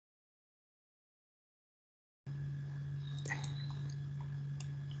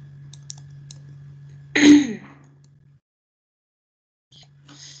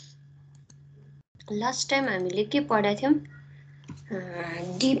Last time हामीले के पढाएको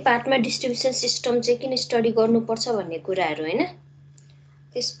थियौं डी पार्टमा डिस्ट्रिब्युसन सिस्टम चाहिँ किन स्टडी गर्नुपर्छ भन्ने कुराहरू हैन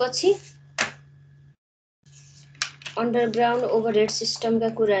त्यसपछि अन्डरग्राउन्ड ओभरहेड सिस्टमका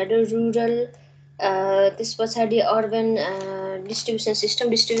कुराहरू रुरल त्यसपछि अर्बन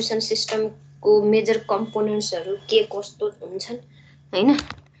डिस्ट्रिब्युसन सिस्टमको मेजर कम्पोनेन्ट्सहरू के कस्तो हुन्छन् हैन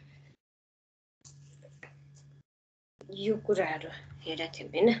यो कुराहरू हेरेका थियौं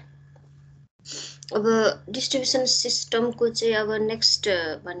हैन अब डिस्ट्रिब्युसन सिस्टमको चाहिँ अब नेक्स्ट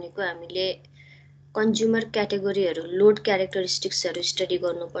भनेको हामीले कन्ज्युमर क्याटेगोरीहरू लोड क्यारेक्टरिस्टिक्सहरू स्टडी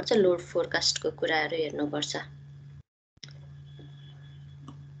गर्नुपर्छ लोड फोरकास्टको कुराहरू हेर्नुपर्छ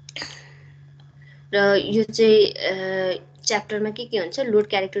र यो चाहिँ च्याप्टरमा के हुन्छ लोड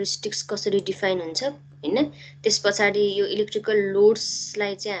क्यारेक्टरिस्टिक्स कसरी डिफाइन हुन्छ हैन त्यसपछि यो इलेक्ट्रिकल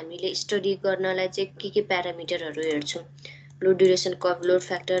लोड्सलाई चाहिँ हामीले स्टडी गर्नलाई चाहिँ के प्यारामिटरहरू हेर्छौं load duration curve load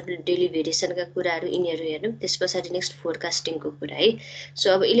factor daily भेरिएसनका कुराहरू यिनीहरू हेर्नु त्यसपछि नेक्स्ट फोरकास्टिङको कुरा है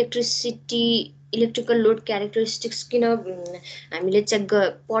सो अब इलेक्ट्रिकल लोड क्यारेक्टरिस्टिक्स किन हामीले चेक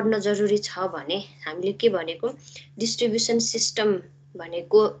पढ्न जरुरी छ भने हामीले के भनेको डिस्ट्रिब्युसन सिस्टम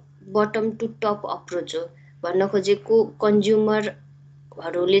भनेको बटम टु टप अप्रोच हो भन्न खोजेको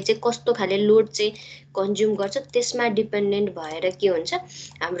कन्ज्युमरहरूले चाहिँ कस्तो खाले लोड चाहिँ कन्ज्युम गर्छ त्यसमा डिपेन्डेन्ट भएर के हुन्छ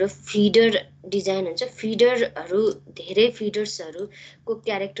हाम्रो फिडर डिजाइन हुन्छ फिडरहरू धेरै फिडर्सहरूको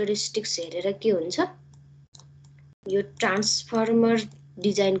क्यारेक्टरिस्टिक्स हेरेर के हुन्छ यो ट्रान्सफर्मर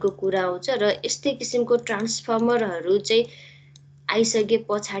डिजाइनको कुरा आउँछ र यस्तै किसिमको ट्रान्सफर्मरहरू चाहिँ आइसके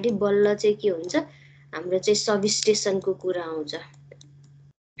पछाडी बल्ल चाहिँ के हुन्छ हाम्रो चाहिँ सबस्टेसनको कुरा आउँछ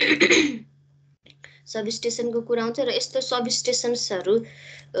सबस्टेसनको कुरा आउँछ र यस्तो सबस्टेसन्सहरू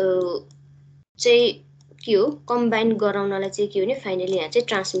चाहिँ के हो कम्बाइन गराउनलाई चाहिँ के हो भने फाइनली यहाँ चाहिँ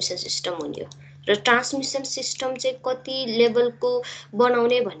ट्रान्समिसन सिस्टम हुने हो र ट्रान्समिसन सिस्टम चाहिँ कति लेभलको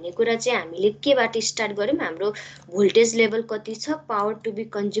बनाउने भन्ने कुरा चाहिँ हामीले केबाट स्टार्ट गर्यौं हाम्रो भोल्टेज लेभल कति छ पावर टु बी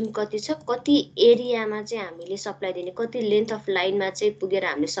कन्ज्युम कति छ कति एरियामा चाहिँ हामीले सप्लाई दिने कति लेन्थ अफ लाइनमा चाहिँ पुगेर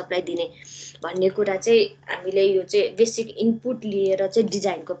हामीले सप्लाई दिने भन्ने कुरा चाहिँ हामीले यो चाहिँ बेसिक इनपुट लिएर चाहिँ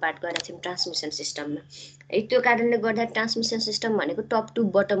डिजाइनको पार्ट गरेका थियौं ट्रान्समिसन सिस्टममा है त्यो कारणले गर्दा ट्रान्समिसन सिस्टम भनेको top to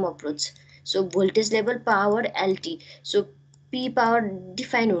bottom approach so voltage level power LT so P power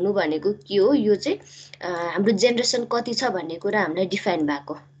define हुनु भनेको के हो यो चाहिँ हाम्रो जेनेरेसन कति छ भन्ने कुरा हामीलाई डिफाइन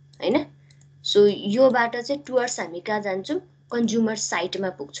भएको हैन सो योबाट चाहिँ टुवर्ड्स हामी कहाँ जान्छौं कन्ज्युमर साइटमा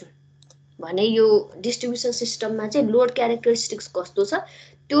पुग्छौं भने यो डिस्ट्रिब्युसन सिस्टममा चाहिँ लोड क्यारेक्टरिस्टिक्स कस्तो छ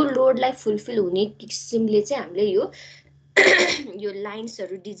त्यो लोडलाई फुलफिल हुने किसिमले चाहिँ हामीले यो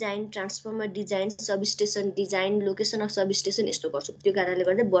लाइन्सहरू design transformer design substation design location of substation यस्तो गर्छौं त्यो कारणले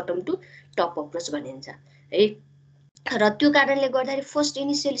गर्दा बटम टु टप अप्रोच भनिन्छ है र त्यो कारणले गर्दाखेरि फर्स्ट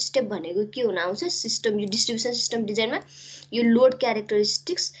इनिशियल स्टेप भनेको के हुन आउँछ सिस्टम यो डिस्ट्रिब्युसन सिस्टम डिजाइनमा यो लोड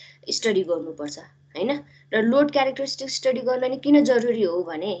क्यारेक्टरिस्टिक्स स्टडी गर्नुपर्छ हैन र लोड क्यारेक्टरिस्टिक्स स्टडी गर्न नि किन जरुरी हो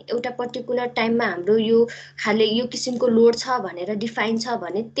भने एउटा पर्टिकुलर टाइममा हाम्रो यो खाले यो किसिमको लोड छ भनेर डिफाइन छ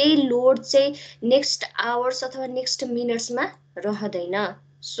भने त्यही लोड चाहिँ नेक्स्ट आवर्स अथवा next मिनट्समा रहदैन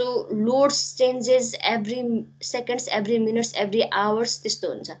so loads changes every seconds every minutes every hours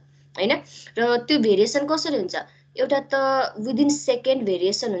त्यस्तो हुन्छ हैन र त्यो भेरिएसन कसरी हुन्छ एउटा त विदिन सेकेन्ड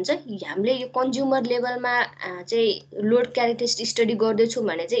भेरिएसन हुन्छ हामीले यो कन्ज्युमर लेभलमा चाहिँ लोड क्यारेक्टरिस्टिक स्टडी गर्दैछौँ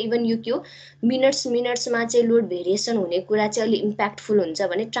भने चाहिँ इभन यो के हो मिनट्समा चाहिँ लोड भेरिएसन हुने कुरा चाहिँ अलि इम्प्याक्टफुल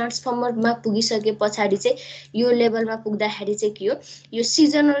हुन्छ भने ट्रान्सफर्मरमा पुगिसके पछाडि चाहिँ यो लेभलमा पुग्दाखेरि चाहिँ के हो यो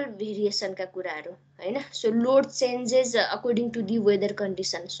सिजनल भेरिएसनका कुराहरू हैन so load changes according to the weather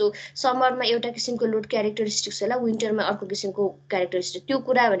condition so समरमा एउटा किसिमको लोड क्यारेक्टरिस्टिक्स होला विन्टरमा अर्को किसिमको क्यारेक्टरिस्टिक त्यो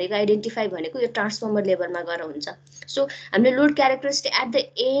कुरा भनेको आइडेन्टिफाई भनेको यो ट्रान्सफर्मर लेभलमा गएर हुन्छ सो हामीले load characteristic at the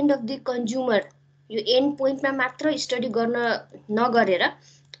and of the consumer यो एन्ड पोइन्टमा मात्र स्टडी गर्न नगरेर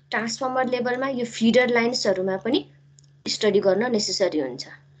ट्रान्सफर्मर लेभलमा यो फिडर लाइन्सहरुमा पनि स्टडी गर्न नेसेसरी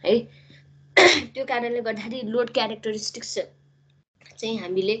हुन्छ है त्यो कारणले गर्दाखेरि लोड क्यारेक्टरिस्टिक्स चाहिँ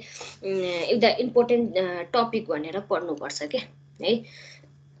हामीले एउटा इम्पोर्टेन्ट टपिक भनेर पढ्नु पर्छ के है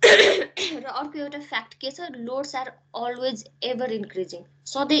र अर्को एउटा फ्याक्ट के छ loads are always ever increasing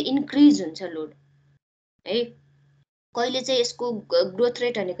सधैँ इन्क्रिज हुन्छ लोड है कहिले चाहिँ यसको ग्रोथ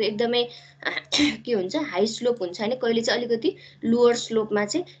रेट भनेको एकदमै के हुन्छ हाई स्लोप हुन्छ हैन कहिले चाहिँ अलिकति लोअर स्लोपमा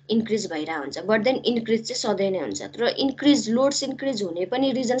चाहिँ इन्क्रिज भइरा हुन्छ बट देन इन्क्रिज चाहिँ सधैँ नै हुन्छ र इन्क्रिज लोड्स इन्क्रिज हुने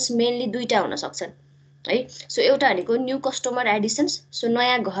पनि रिजन्स मेनली दुईटा हुन सक्छन् है सो एउटा भनेको न्यू कस्टमर एडिसन्स सो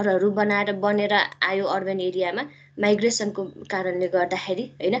नयाँ घरहरू बनेर आयो अर्बन एरियामा माइग्रेसनको कारणले गर्दाखेरि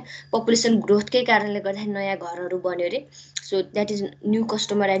हैन पपुलेसन ग्रोथकै कारणले गर्दाखेरि नयाँ घरहरू बन्यो रे so that is new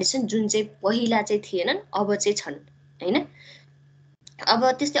customer Edison जुन चाहिँ पहिला चाहिँ थिएनन् अब चाहिँ छन् हैन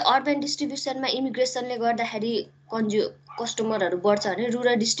अब त्यस्तै अर्बन डिस्ट्रिब्युसनमा इमिग्रेसनले गर्दाखेरि कस्टमरहरू बढ्छ भने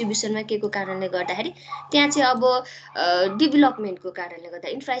रुरल डिस्ट्रिब्युसनमा के को कारणले गर्दाखेरि त्यहाँ चाहिँ अब डेभलपमेन्टको कारणले गर्दा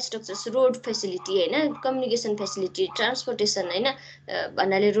इन्फ्रास्ट्रक्चर्स रोड फेसिलिटी होइन कम्युनिकेसन फेसिलिटी ट्रान्सपोर्टेसन होइन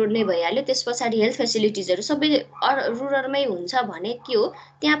भन्नाले रोड नै भइहाल्यो त्यस पछाडि हेल्थ फेसिलिटिजहरू सबै रुरलमै हुन्छ भने के हो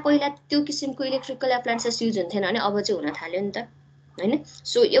त्यहाँ पहिला त्यो किसिमको इलेक्ट्रिकल एप्लायन्सेस युज हुन्थेन भने अब चाहिँ हुन थाल्यो नि त होइन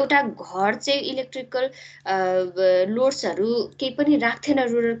सो एउटा घर चाहिँ इलेक्ट्रिकल लोड्सहरू केही पनि राख्थेन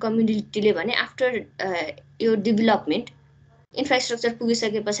रुरल कम्युनिटीले भने आफ्टर यो डेभलपमेन्ट इन्फ्रास्ट्रक्चर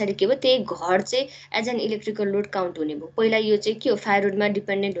पुगिसके पछाडि के भयो त्यही घर चाहिँ as an electrical load count हुने भयो पहिला यो चाहिँ के हो फायरवुडमा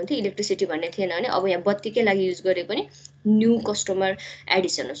डिपेन्डेन्ट हुन्थ्यो इलेक्ट्रिसिटी भन्ने थिएन भने अब यहाँ बत्तीकै लागि युज गरे पनि न्यू कस्टमर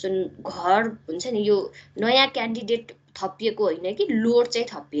एडिसन हो सो घर हुन्छ नि यो नयाँ क्यान्डिडेट थपिएको होइन कि लोड चाहिँ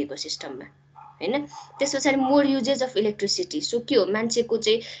थपिएको सिस्टममा होइन त्यस पछाडि more usages of electricity so के हो मान्छेको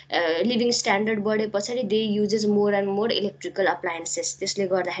चाहिँ लिभिङ स्ट्यान्डर्ड बढे पछाडि they usages more and more electrical appliances त्यसले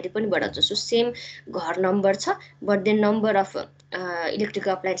गर्दाखेरि पनि बढाउँछ सो सेम घर नम्बर छ but then number of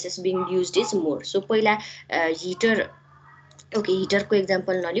electrical appliances being use is more so पहिला हिटर ओके हिटरको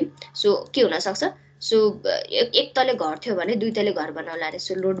इक्जाम्पल नलिउँ सो के हुनसक्छ सो एक तले घर थियो भने दुई तले घर बनाउला अरे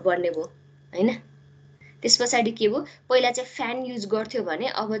सो लोड बढ्ने भयो होइन त्यस पछाडि के भयो पहिला चाहिँ फ्यान युज गर्थ्यो भने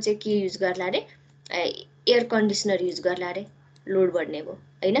अब चाहिँ के युज गर्ला अरे एयर कन्डिसनर युज गर्ला अरे लोड बढ्ने भयो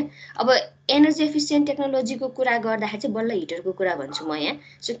होइन अब एनर्जी एफिसियन्ट टेक्नोलोजीको कुरा गर्दाखेरि चाहिँ बल्ल हिटरको कुरा भन्छु म यहाँ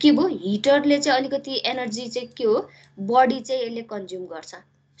सो के भयो हिटरले चाहिँ अलिकति एनर्जी चाहिँ के हो बढी चाहिँ यसले कन्ज्युम गर्छ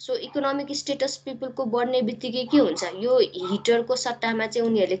सो इकोनोमिक स्टेटस पिपलको बढ्ने बित्तिकै के हुन्छ यो हिटरको सट्टामा चाहिँ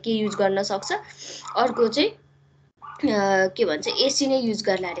उनीहरूले के युज गर्न सक्छ अर्को चाहिँ के भन्छ एसी नै युज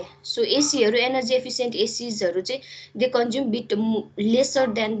गर्ला अरे सो एसीहरू एनर्जी एफिसियन्ट एसिजहरू चाहिँ they consume beet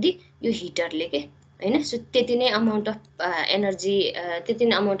lesser than the यो हिटरले के होइन सो त्यति नै अमाउन्ट अफ एनर्जी त्यति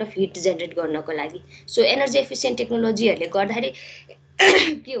नै अमाउन्ट अफ हिट जेनेरेट गर्नको लागि सो एनर्जी एफिसियन्ट टेक्नोलोजीहरूले गर्दाखेरि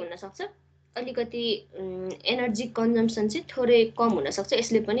के हुनसक्छ अलिकति एनर्जी कन्जम्सन चाहिँ थोरै कम हुनसक्छ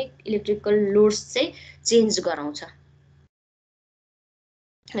यसले पनि इलेक्ट्रिकल लोड्स चाहिँ चेन्ज गराउँछ है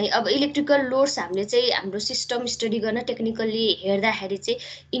अब इलेक्ट्रिकल लोड्स हामीले चाहिँ हाम्रो सिस्टम स्टडी गर्न टेक्निकल्ली हेर्दाखेरि चाहिँ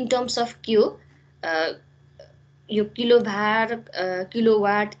इन टर्म्स अफ के हो यो किलोभार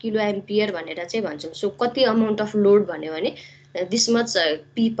किलोवाट किलो एम्पियर भनेर चाहिँ भन्छौँ सो कति अमाउन्ट अफ लोड भन्यो भने this much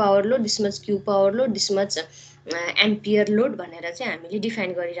P power load this much Q power load this much ampere load भनेर चाहिँ हामीले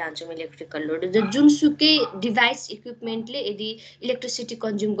डिफाइन गरिरहन्छौँ इलेक्ट्रिकल लोड जुनसुकै डिभाइस इक्विपमेन्टले यदि इलेक्ट्रिसिटी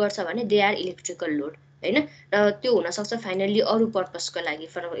कन्ज्युम गर्छ भने दे आर इलेक्ट्रिकल लोड होइन र त्यो हुनसक्छ फाइनल्ली अरू पर्पसको लागि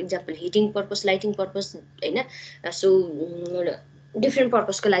for example heating purpose lighting purpose होइन सो डिफ्रेन्ट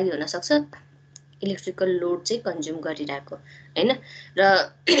पर्पसको लागि हुनसक्छ इलेक्ट्रिकल लोड चाहिँ कन्ज्युम गरिरहेको होइन र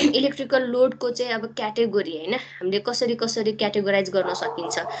इलेक्ट्रिकल लोडको चाहिँ अब क्याटेगोरी होइन हामीले कसरी कसरी क्याटेगोराइज गर्न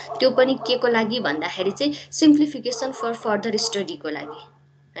सकिन्छ त्यो पनि के को लागि भन्दाखेरि चाहिँ सिम्प्लिफिकेसन फर फर्दर स्टडीको लागि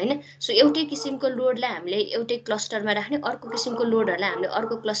होइन सो एउटै किसिमको लोडलाई हामीले एउटै क्लस्टरमा राख्ने अर्को किसिमको लोडहरूलाई हामीले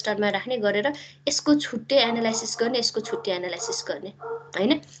अर्को क्लस्टरमा राख्ने गरेर यसको छुट्टै एनालाइसिस गर्ने यसको छुट्टै एनालाइसिस गर्ने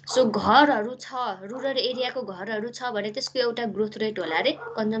होइन सो घरहरू छ रुरल एरियाको घरहरू छ भने त्यसको एउटा ग्रोथ रेट होला अरे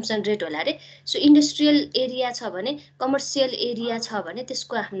कन्जम्सन रेट होला अरे सो इन्डस्ट्रियल एरिया छ भने कमर्सियल एरिया छ भने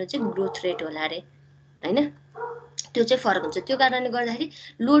त्यसको आफ्नो चाहिँ ग्रोथ रेट होला अरे होइन त्यो चाहिँ फरक हुन्छ त्यो कारणले गर्दाखेरि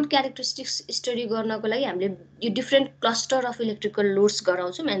लोड क्यारेक्टरिस्टिक्स स्टडी गर्नको लागि हामीले यो different cluster of electrical loads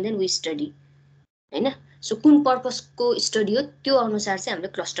गराउँछौँ एन्ड देन वी स्टडी होइन सो कुन पर्पसको स्टडी हो त्यो अनुसार चाहिँ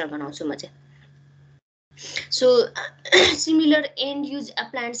हामीले क्लस्टर बनाउँछौँ म चाहिँ सो सिमिलर एन्ड युज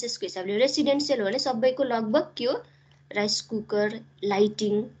एप्लायन्सेसको हिसाबले रेसिडेन्सियल हो भने सबैको लगभग के हो राइस कुकर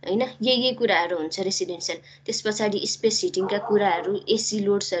लाइटिङ होइन यही कुराहरू हुन्छ रेसिडेन्सियल त्यस पछाडि स्पेस हिटिङका कुराहरू एसी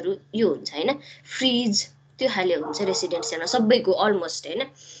लोड्सहरू यो हुन्छ होइन फ्रिज त्यो खाले हुन्छ रेसिडेन्सियलमा सबैको अलमोस्ट होइन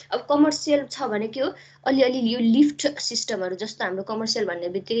अब कमर्सियल छ भने के हो अलिअलि यो लिफ्ट सिस्टमहरू जस्तो हाम्रो कमर्सियल भन्ने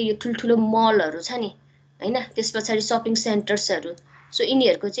बित्तिकै यो ठुल्ठुलो मलहरू छ नि होइन त्यस पछाडि सपिङ सेन्टर्सहरू सो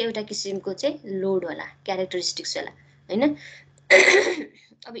यिनीहरूको चाहिँ एउटा किसिमको चाहिँ लोड होला क्यारेक्टरिस्टिक्स होला होइन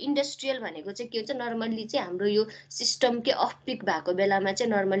अब इन्डस्ट्रियल भनेको चाहिँ के हुन्छ नर्मल्ली चाहिँ हाम्रो यो सिस्टमकै अफ पिक भएको बेलामा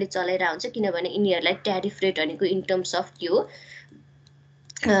चाहिँ नर्मल्ली चलाइरहेको हुन्छ किनभने यिनीहरूलाई ट्यारिफ रेट भनेको इन टर्म्स अफ के हो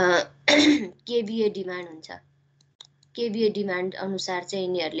केबिए डिमान्ड हुन्छ केबिए डिमान्ड अनुसार चाहिँ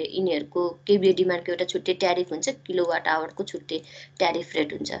यिनीहरूको केबिए डिमान्डको एउटा छुट्टै ट्यारिफ हुन्छ किलोवाट आवरको छुट्टै ट्यारिफ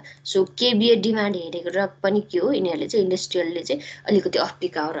रेट हुन्छ सो केबिए डिमान्ड हेरेर पनि के हो यिनीहरूले चाहिँ इन्डस्ट्रियलले चाहिँ अलिकति अफ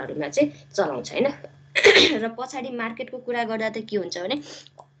पिक आवरहरूमा चाहिँ चलाउँछ होइन र पछाडि मार्केटको कुरा गर्दा त के हुन्छ भने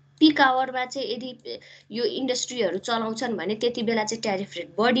पिक आवरमा चाहिँ यदि यो इन्डस्ट्रीहरू चलाउँछन् भने त्यति बेला चाहिँ ट्यारिफ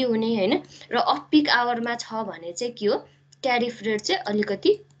रेट बढी हुने होइन र अफ पिक आवरमा छ भने चाहिँ के हो ट्यारिफ रेट चाहिँ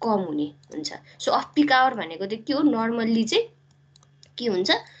अलिकति कम हुने हुन्छ सो अफ पिक आवर भनेको चाहिँ के हो नर्मल्ली चाहिँ के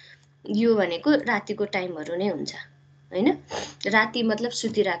हुन्छ यो भनेको रातिको टाइमहरू नै हुन्छ हैन। राति मतलब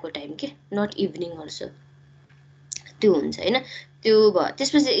सुतिरहेको टाइम के, नट इभिनिङ अल्सो, त्यो हुन्छ हैन। त्यो भयो।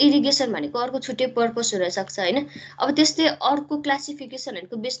 त्यसपछि इरिगेसन भनेको अर्को छुट्टै पर्पस हुनसक्छ हैन। अब त्यस्तै अर्को क्लासिफिकेसन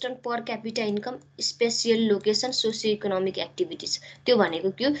भनेको based on per capita income, special location, socio economic activities. त्यो भनेको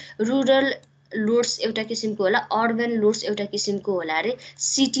के हो, रुरल लोड्स एउटा किसिमको होला, अर्बन लोड्स एउटा किसिमको होला अरे,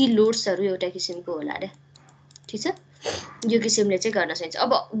 सिटी लोड्सहरू एउटा किसिमको होला अरे। ठिक छ, यो किसिमले चाहिँ गर्न सकिन्छ।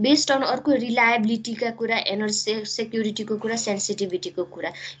 अब बेस्ड अन अर्को रिलायबिलिटीका कुरा, एनर्जी सेक्युरिटीको कुरा, सेन्सिटिभिटीको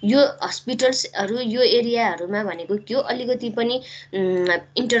कुरा, यो हस्पिटल्सहरू यो एरियाहरूमा भनेको के हो, अलिकति पनि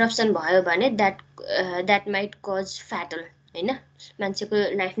इन्टरप्सन भयो भने द्याट माइट कज फ्याटल हैन, मान्छेको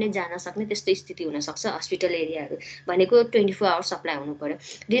लाइफ नै जान सक्ने त्यस्तो स्थिति हुनसक्छ। हस्पिटल एरियाहरू भनेको 24 आवर सप्लाई हुनु पर्यो।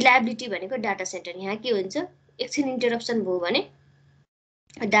 रिलायबिलिटी भनेको डाटा सेन्टर, यहाँ के हुन्छ, एकछिन इन्टरप्सन भयो भने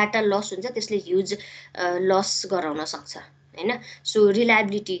डाटा लस हुन्छ, त्यसले ह्युज लस गराउन सक्छ हैन। So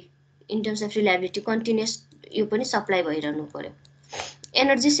reliability, in terms of reliability continuous यो पनि सप्लाई भइरहनु पर्यो।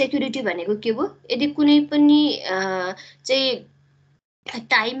 एनर्जी सेक्युरिटी भनेको के हो, यदि कुनै पनि चाहिँ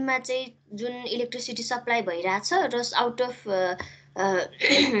टाइममा चाहिँ जुन इलेक्ट्रिसिटी सप्लाई भइरहेछ र आउट अफ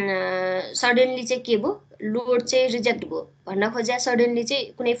सडनली चाहिँ के भयो, लोड चाहिँ रिजेक्ट भयो भन्न खोजे, सडनली चाहिँ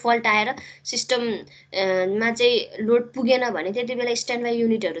कुनै फल्ट आएर सिस्टममा चाहिँ लोड पुगेन भने त्यति बेला स्ट्यान्ड बाई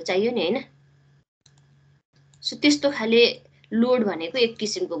युनिटहरू चाहियो नि हैन। सो त्यस्तो खाले लोड भनेको एक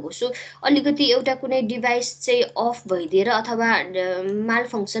किसिमको भयो। सो अलिकति एउटा कुनै डिभाइस चाहिँ अफ भइदिएर अथवा माल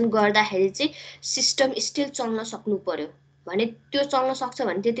फङ्सन गर्दाखेरि चाहिँ सिस्टम स्टिल चल्न सक्नु पर्यो भने, त्यो चल्न सक्छ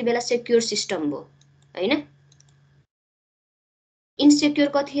भने त्यति बेला सेक्योर सिस्टम भयो हैन। इन्सेक्योर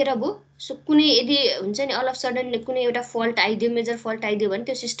कतिखेर भयो, सो कुनै यदि हुन्छ नि अल अफ सडन कुनै एउटा फल्ट आइदियो, मेजर फल्ट आइदियो भने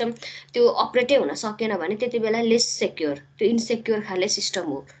त्यो सिस्टम त्यो अपरेटै हुन सकेन भने त्यति बेला लेस सेक्योर, त्यो इन्सेक्योर खाले सिस्टम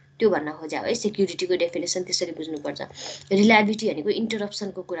हो, त्यो भन्न खोज्या है। सेक्युरिटीको डेफिनेसन त्यसरी बुझ्नुपर्छ। रिलायबिलिटी भनेको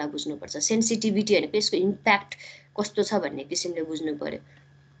इन्टरप्सनको कुरा बुझ्नुपर्छ। सेन्सिटिभिटी भनेको यसको इम्प्याक्ट कस्तो छ भन्ने किसिमले बुझ्नु पर्यो।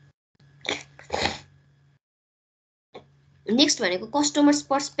 नेक्स्ट भनेको कस्टमर्स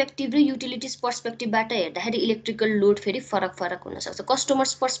पर्सपेक्टिभ र युटिलिटिज पर्सपेक्टिभबाट हेर्दाखेरि इलेक्ट्रिकल लोड फेरि फरक हुनसक्छ।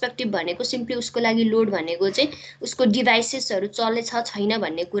 कस्टमर्स पर्सपेक्टिभ भनेको सिम्पली उसको लागि लोड भनेको चाहिँ उसको डिभाइसेसहरू चलेछ छैन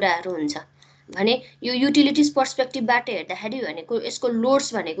भन्ने कुराहरू हुन्छ भने, यो युटिलिटिज पर्सपेक्टिभबाट हेर्दाखेरि भनेको यसको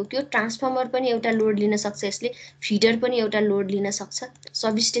लोड्स भनेको के हो, ट्रान्सफर्मर पनि एउटा लोड लिन सक्छ यसले, फिडर पनि एउटा लोड लिन सक्छ,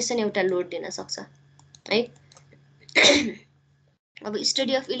 सबस्टेसन एउटा लोड लिन सक्छ है। अब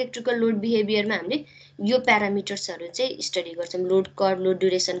स्टडी अफ इलेक्ट्रिकल लोड बिहेभियरमा हामीले यो प्यारामिटर्सहरू चाहिँ स्टडी गर्छौँ, load curve, load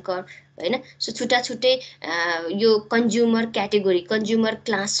duration curve हैन। सो छुट्टा छुट्टै यो कन्ज्युमर क्याटेगोरी, कन्ज्युमर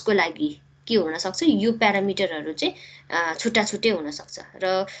क्लासको लागि के हुनसक्छ, यो प्यारामिटरहरू चाहिँ छुट्टा छुट्टै हुनसक्छ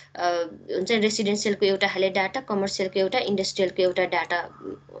र हुन्छ रेसिडेन्सियलको एउटा खाले डाटा, कमर्सियलको एउटा, इन्डस्ट्रियलको एउटा डाटा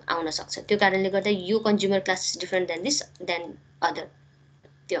आउन सक्छ। त्यो कारणले गर्दा यो consumer class is different then this then other,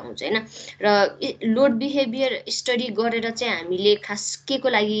 त्यो आउँछ हैन। र लोड बिहेभियर स्टडी गरेर चाहिँ हामीले खास के को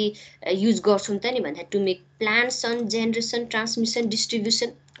लागि युज गर्छौँ त नि भन्दा, to make plans on generation, transmission,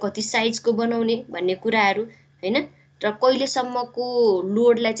 distribution, कति साइजको बनाउने भन्ने कुराहरू हैन, र कहिलेसम्मको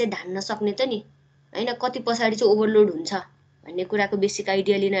लोडलाई चाहिँ धान्न सक्ने त नि हैन, कति पछाडि चाहिँ ओभरलोड हुन्छ भन्ने कुराको बेसिक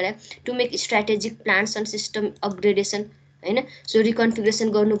आइडिया लिनलाई, to make strategic plans on system upgradation हैन। सो रिकन्फिगरेसन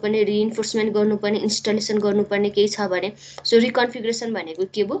गर्नुपर्ने, रिइन्फोर्समेन्ट गर्नुपर्ने, इन्स्टलेसन गर्नुपर्ने केही छ भने, सो रिकन्फिगरेसन भनेको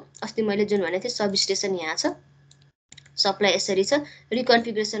के भयो, अस्ति मैले जुन भनेको थिएँ सबस्टेसन यहाँ छ, सप्लाई यसरी छ।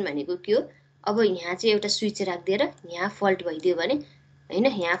 रिकन्फिगरेसन भनेको के हो, अब यहाँ चाहिँ एउटा स्विच राखिदिएर यहाँ फल्ट भइदियो भने हैन,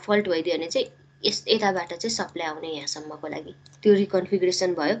 यहाँ फल्ट भइदियो भने चाहिँ यताबाट चाहिँ सप्लाई आउने यहाँसम्मको लागि, त्यो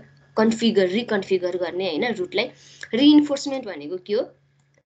रिकन्फिगरेसन भयो। रिकन्फिगर गर्ने हैन रुटलाई। रिइन्फोर्समेन्ट भनेको के हो,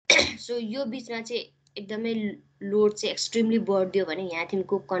 सो यो बिचमा चाहिँ एकदमै लोड चाहिँ एक्सट्रिमली बढ्दियो भने यहाँ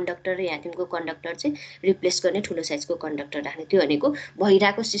थिमको कन्डक्टर र यहाँ थिमको कन्डक्टर चाहिँ रिप्लेस गर्ने, ठुलो साइजको कन्डक्टर राख्ने, त्यो भनेको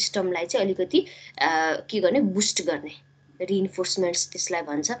भइरहेको सिस्टमलाई चाहिँ अलिकति के गर्ने, बुस्ट गर्ने, रिइन्फोर्समेन्ट्स त्यसलाई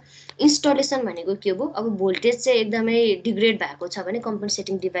भन्छ। इन्स्टलेसन भनेको के हो, अब भोल्टेज चाहिँ एकदमै डिग्रेड भएको छ भने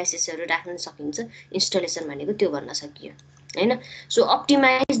कम्पनसेटिङ डिभाइसेसहरू राख्न सकिन्छ, इन्स्टलेसन भनेको त्यो भन्न सकियो हैन। So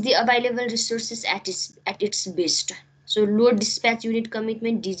optimise the available resources at its best. So load dispatch unit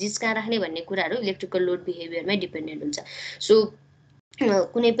commitment, disease कहाँ राख्ने भन्ने कुराहरू इलेक्ट्रिकल लोड बिहेभियरमै डिपेन्डेन्ट हुन्छ। सो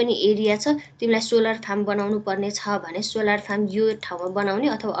कुनै पनि एरिया छ, तिमीलाई सोलर फार्म बनाउनु पर्ने छ भने सोलर फार्म यो ठाउँमा बनाउने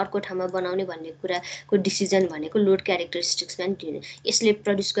अथवा अर्को ठाउँमा बनाउने भन्ने कुराको डिसिजन भनेको लोड क्यारेक्टरिस्टिक्समा नि, यसले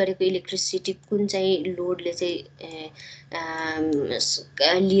प्रड्युस गरेको इलेक्ट्रिसिटी कुन चाहिँ लोडले चाहिँ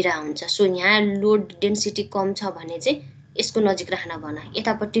लिएर हुन्छ। सो यहाँ लोड डेन्सिटी कम छ भने चाहिँ यसको नजिक राख्न भन,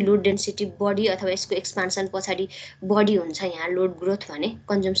 यतापट्टि लोड डेन्सिटी बढी अथवा यसको एक्सपान्सन पछाडि बढी हुन्छ यहाँ लोड ग्रोथ भने,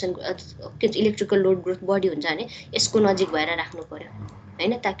 कन्जम्सन इलेक्ट्रिकल लोड ग्रोथ बढी हुन्छ भने यसको नजिक भएर राख्नु पर्यो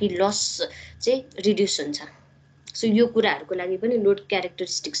हैन, ताकि लस चाहिँ रिड्युस हुन्छ सो यो कुराहरूको लागि पनि लोड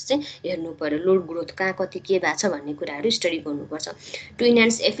क्यारेक्टरिस्टिक्स चाहिँ हेर्नु पर्यो, लोड ग्रोथ कहाँ कति के भएको छ भन्ने कुराहरू स्टडी गर्नुपर्छ। To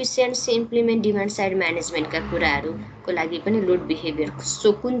enhance efficiency implement demand side म्यानेजमेन्टका कुराहरूको लागि पनि लोड बिहेभियर,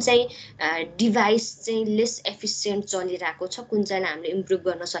 सो कुन चाहिँ डिभाइस चाहिँ लेस एफिसियन्ट चलिरहेको छ, कुन चाहिँलाई हामीले इम्प्रुभ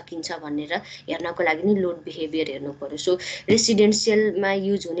गर्न सकिन्छ भनेर हेर्नको लागि नि लोड बिहेभियर हेर्नु पर्यो। सो रेसिडेन्सियलमा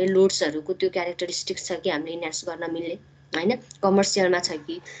युज हुने लोड्सहरूको त्यो क्यारेक्टरिस्टिक्स छ कि हामीले इन्हान्स गर्न मिल्ने होइन, कमर्सियलमा छ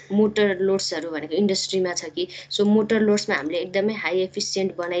कि, मोटर लोड्सहरू भनेको इन्डस्ट्रीमा छ कि। सो मोटर लोड्समा हामीले एकदमै हाई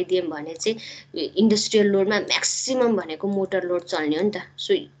एफिसियन्ट बनाइदियौँ भने चाहिँ इन्डस्ट्रियल लोडमा म्याक्सिमम भनेको मोटर लोड चल्ने हो नि त।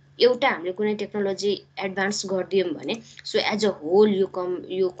 सो एउटा हामीले कुनै टेक्नोलोजी एडभान्स गरिदियौँ भने सो एज अ होल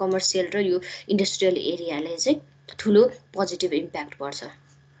यो कमर्सियल र यो इन्डस्ट्रियल एरियालाई चाहिँ ठुलो पोजिटिभ इम्प्याक्ट पर्छ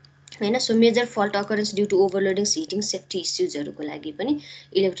होइन। So major fault occurrence due to overloading heating safety इस्युजहरूको लागि पनि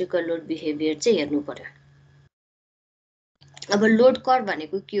इलेक्ट्रिकल लोड बिहेभियर चाहिँ हेर्नु पर्यो। अब लोड कर्भ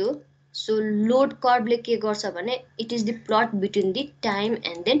भनेको के हो? सो लोड कर्भले के गर्छ भने it is the plot between the time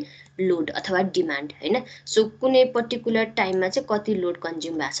and then load अथवा डिमान्ड होइन। सो कुनै पर्टिकुलर टाइममा चाहिँ कति लोड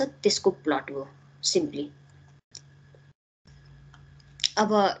कन्ज्युम भएको छ त्यसको प्लट हो सिम्पली।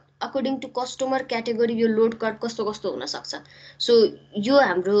 अब अकर्डिङ टु कस्टमर क्याटेगोरी यो लोड कर्भ कस्तो कस्तो हुनसक्छ। सो यो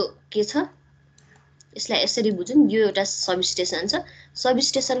हाम्रो के छ, यसलाई यसरी बुझौँ, यो एउटा सब स्टेसन छ, सब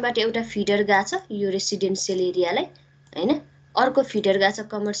स्टेसनबाट एउटा फिडर गएको छ यो रेसिडेन्सियल एरियालाई होइन, अर्को फिडर गएको छ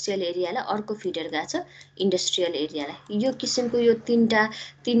कमर्सियल एरियालाई, अर्को फिडर गएको छ इन्डस्ट्रियल एरियालाई। यो किसिमको यो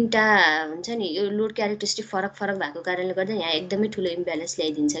तिनवटा हुन्छ नि, यो लोड क्यारेक्टरिस्टिक फरक फरक भएको कारणले गर्दा यहाँ एकदमै ठुलो इम्ब्यालेन्स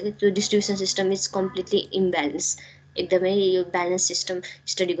ल्याइदिन्छ कि त्यो distribution system is completely imbalance. एकदमै यो ब्यालेन्स सिस्टम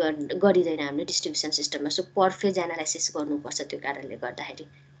स्टडी गरिँदैन हामीले डिस्ट्रिब्युसन सिस्टममा। सो पर फेज एनालाइसिस गर्नुपर्छ त्यो कारणले गर्दाखेरि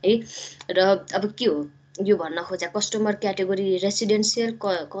है। र अब के हो यो भन्न खोजा, कस्टमर क्याटेगोरी रेसिडेन्सियल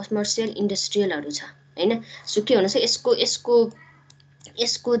कमर्सियल इन्डस्ट्रियलहरू छ होइन। सो के हुनछ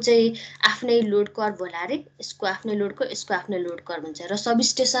यसको चाहिँ आफ्नै लोड कर्भ होला अरे, यसको आफ्नै लोड कर्भ, यसको आफ्नै लोड कर्भ हुन्छ। र सब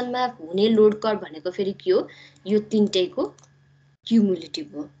स्टेसनमा हुने लोड कर्भ भनेको फेरि के हो, यो तिनटैको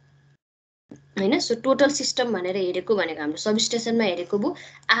क्युमुलेटिभ हो होइन। सो टोटल सिस्टम भनेर हेरेको भनेको हाम्रो सब स्टेसनमा हेरेको भयो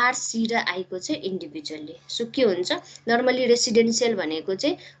आर, सी र आईको चाहिँ इन्डिभिजुअल्ली। सो के हुन्छ नर्मली रेसिडेन्सियल भनेको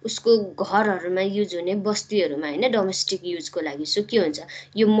चाहिँ उसको घरहरूमा युज हुने बस्तीहरूमा होइन, डोमेस्टिक युजको लागि। सो के हुन्छ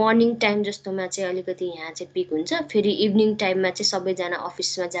यो मर्निङ टाइम जस्तोमा चाहिँ अलिकति यहाँ चाहिँ पिक हुन्छ, फेरि इभिनिङ टाइममा चाहिँ सबैजना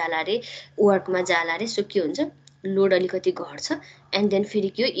अफिसमा जाला अरे, वर्कमा जाला अरे। सो के हुन्छ लोड अलिकति घट्छ एन्ड देन फेरि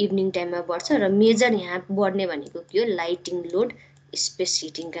के हो इभिनिङ टाइममा बढ्छ। र मेजर यहाँ बढ्ने भनेको के हो लाइटिङ लोड, स्पेस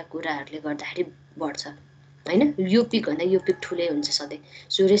हिटिङका कुराहरूले गर्दाखेरि बढ्छ होइन। यो पिकभन्दा यो पिक ठुलै हुन्छ सधैँ।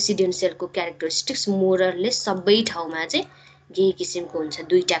 सो रेसिडेन्सियलको क्यारेक्टरिस्टिक्स मोरलेस सबै ठाउँमा चाहिँ यही किसिमको हुन्छ,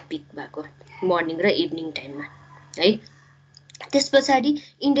 दुईवटा पिक भएको मर्निङ र इभिनिङ टाइममा है। त्यस पछाडि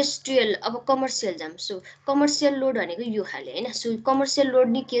इन्डस्ट्रियल, अब कमर्सियल जाम। सो कमर्सियल लोड भनेको यो खाले होइन। सो कमर्सियल लोड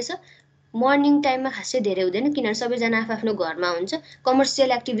नि के छ, मर्निङ टाइममा खासै धेरै हुँदैन किनभने सबैजना आफ्नो घरमा हुन्छ।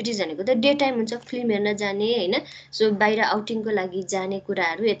 कमर्सियल एक्टिभिटिज भनेको त डे टाइम हुन्छ, फिल्म हेर्न जाने होइन, सो बाहिर आउटिङको लागि जाने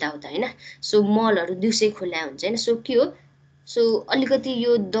कुराहरू यताउता होइन। सो मलहरू दिउँसै खुल्ला हुन्छ होइन। सो के हो, सो अलिकति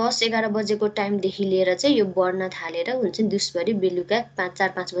यो 10-11 बजेको टाइमदेखि लिएर चाहिँ यो बढ्न थालेर हुन्छ नि दिउँसभरि बेलुका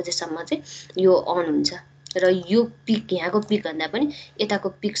 4-5 बजेसम्म चाहिँ यो अन हुन्छ। र यो पिक यहाँको पिकभन्दा पनि यताको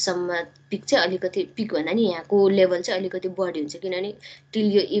पिकसम्म, पिक चाहिँ अलिकति पिकभन्दा नि यहाँको लेभल चाहिँ अलिकति बढी हुन्छ किनभने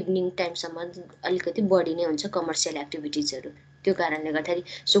टिल यो इभिनिङ टाइमसम्म अलिकति बढी नै हुन्छ कमर्सियल एक्टिभिटिजहरू, त्यो कारणले गर्दाखेरि।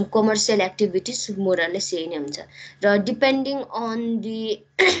 सो कमर्सियल एक्टिभिटिज मोरलेस यही नै हुन्छ। र depending on the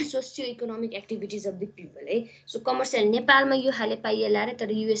socio economic activities of the people है। सो कमर्सियल नेपालमा यो खाले पाइएला अरे,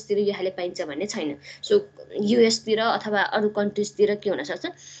 तर युएसतिर यो खाले पाइन्छ भन्ने छैन। सो युएसतिर अथवा अरू कन्ट्रिजतिर के हुनसक्छ,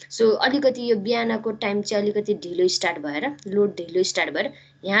 सो अलिकति यो बिहानको टाइम चाहिँ अलिकति ढिलो स्टार्ट भएर, लोड ढिलो स्टार्ट भएर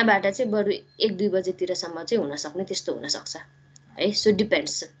यहाँबाट चाहिँ बरु 1-2 बजेतिरसम्म चाहिँ हुनसक्ने, त्यस्तो हुनसक्छ है। So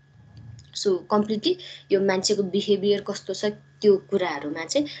depends. सो कम्प्लिटली यो मान्छेको बिहेभियर कस्तो छ त्यो कुराहरूमा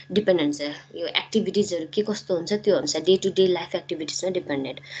चाहिँ डिपेन्ड हुन्छ। यो एक्टिभिटिजहरू के कस्तो हुन्छ त्यो अनुसार day to day life एक्टिभिटिजमा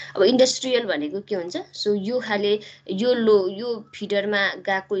dependent. अब इन्डस्ट्रियल भनेको के हुन्छ, सो यो खाले यो फिडरमा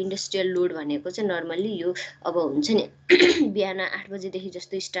गएको इन्डस्ट्रियल लोड भनेको चाहिँ नर्मल्ली यो अब हुन्छ नि बिहान 8 बजेदेखि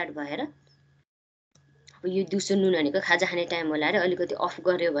जस्तो स्टार्ट भएर अब यो दिउँसो नुन भनेको खाजा खाने टाइम होला अरे, अलिकति अफ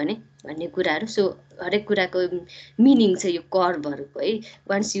गऱ्यो भने भन्ने कुराहरू। सो हरेक कुराको मिनिङ छ यो कर्भहरूको है।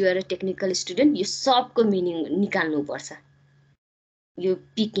 Once you are a technical student यो सबको मिनिङ निकाल्नुपर्छ। यो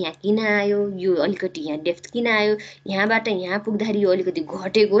पिक यहाँ किन आयो, यो अलिकति यहाँ डेप्थ किन आयो, यहाँबाट यहाँ पुग्दाखेरि यो अलिकति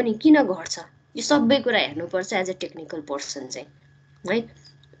घटेको हो नि किन घट्छ, यो सबै कुरा हेर्नुपर्छ एज अ टेक्निकल पर्सन चाहिँ है।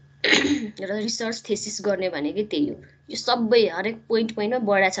 र रिसर्च थेसिस गर्ने भनेकै त्यही हो, यो सबै हरेक पोइन्टमा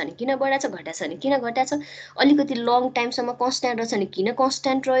बढाएको छ भने किन बढाएको छ, घटाएको छ भने किन घटाएको छ, अलिकति लङ टाइमसम्म कन्स्ट्यान्ट रहेछ भने किन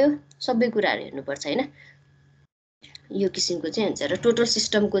कन्स्ट्यान्ट रह्यो, सबै कुराहरू हेर्नुपर्छ होइन। यो किसिमको चाहिँ हुन्छ र टोटल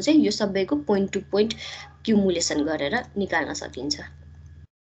सिस्टमको चाहिँ यो सबैको पोइन्ट टु पोइन्ट क्युमुलेसन गरेर निकाल्न सकिन्छ।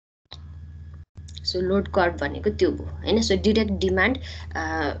 सो लोड कर्भ भनेको त्यो हो हैन। So direct demand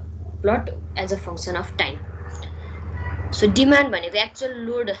plot as a function of time. So demand भनेको एक्चुअल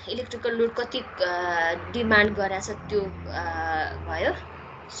लोड इलेक्ट्रिकल लोड कति डिमान्ड गराछ त्यो भयो।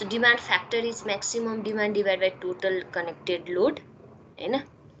 So demand factor is maximum demand divide by total connected load हैन।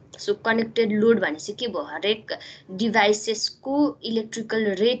 सो कनेक्टेड लोड भनेपछि के भयो, हरेक डिभाइसेसको इलेक्ट्रिकल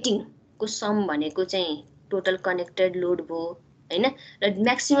रेटिङको सम भनेको चाहिँ टोटल कनेक्टेड लोड भयो हैन। र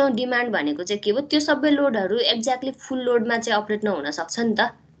म्याक्सिमम डिमान्ड भनेको चाहिँ के भयो, त्यो सबै लोडहरू एक्ज्याक्टली फुल लोडमा चाहिँ अपरेट नहुन सक्छ नि त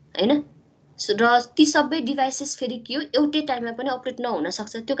हैन। र ती सबै डिभाइसेस फेरि के हो, एउटै टाइममा पनि अपरेट नहुन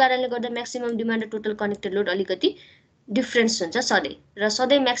सक्छ। त्यो कारणले गर्दा म्याक्सिमम डिमान्ड र टोटल कनेक्टेड लोड अलिकति डिफरेन्स हुन्छ सधैँ, र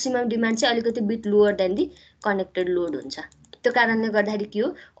सधैँ म्याक्सिमम डिमान्ड चाहिँ अलिकति beet lower then the connected load हुन्छ। त्यो कारणले गर्दाखेरि के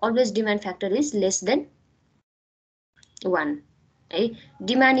हो, always demand factor is less than 1 है।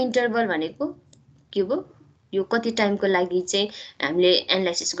 डिमान्ड इन्टरभल भनेको के हो, यो कति टाइमको लागि चाहिँ हामीले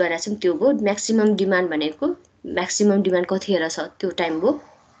एनालाइसिस गरेका छौँ त्यो हो। म्याक्सिमम डिमान्ड भनेको म्याक्सिमम डिमान्ड कतिखेर छ त्यो टाइम हो।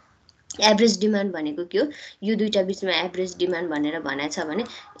 एभरेज डिमान्ड भनेको के हो, यो दुईटा बिचमा एभरेज डिमान्ड भनेर भनेको छ भने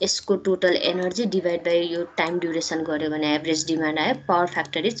यसको टोटल एनर्जी डिभाइड बाई यो टाइम ड्युरेसन गर्यो भने एभरेज डिमान्ड आयो। पावर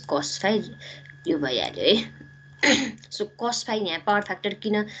फ्याक्टर इज कस फाइ, यो भइहाल्यो है। सो कस फाइ यहाँ पावर फ्याक्टर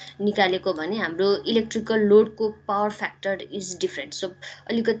किन निकालेको भने हाम्रो electrical लोडको power factor is different. So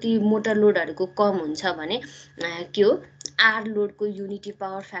अलिकति मोटर लोडहरूको कम हुन्छ भने के हो, आर लोडको युनिटी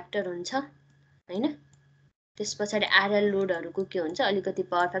पावर फ्याक्टर हुन्छ हैन। त्यस पछाडि आरएल लोडहरूको के हुन्छ, अलिकति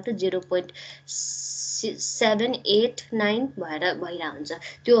पावर फ्याक्टर 0.789 भइरहेको हुन्छ।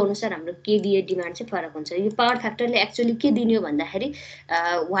 त्यो अनुसार हाम्रो केडिए डिमान्ड चाहिँ फरक हुन्छ। यो पावर फ्याक्टरले एक्चुअली के दिने हो भन्दाखेरि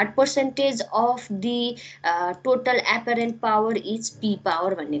what percentage of the total एपरेन्ट power is P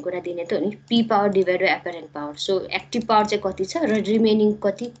power भन्ने कुरा दिने त हो नि, P power divide by एपरेन्ट power. So active power चाहिँ कति छ र रिमेनिङ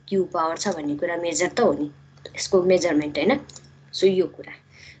कति क्यू पावर छ भन्ने कुरा मेजर त हो नि, यसको मेजरमेन्ट हैन। सो यो कुरा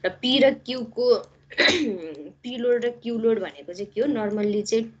र पी र क्यूको पी लोड र क्यू लोड भनेको चाहिँ के हो, नर्मल्ली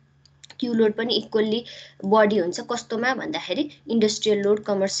चाहिँ क्यू लोड पनि इक्वल्ली बढी हुन्छ। कस्तोमा भन्दाखेरि इन्डस्ट्रियल लोड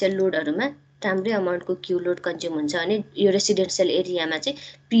कमर्सियल लोडहरूमा राम्रै अमाउन्टको क्यू लोड कन्ज्युम हुन्छ भने यो रेसिडेन्सियल एरियामा चाहिँ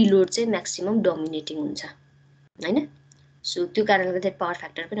पी लोड चाहिँ म्याक्सिमम डोमिनेटिङ हुन्छ हैन। सो त्यो कारणले गर्दा पावर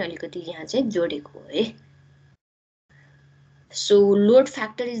फ्याक्टर पनि अलिकति यहाँ चाहिँ जोडेको हो है। So load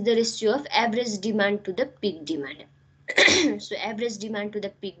factor is the ratio of average demand to the pick demand. so average demand to the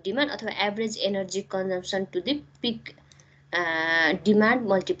peak demand अथवा average energy consumption to the peak demand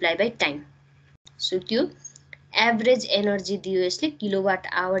multiply by time. so त्यो average energy दियो यसले kilowatt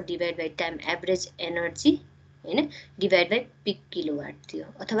hour divide by time average energy हैन divide by pick kilowatt दियो,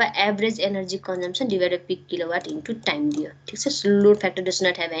 अथवा average energy consumption divide by pick kilowatt into time दियो। ठिक छ। Load factor does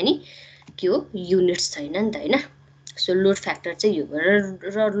not have any के हो युनिट्स छैन नि त हैन। सो लोड फ्याक्टर चाहिँ यो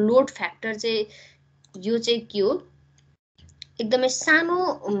र लोड फ्याक्टर चाहिँ यो चाहिँ के हो, एकदमै सानो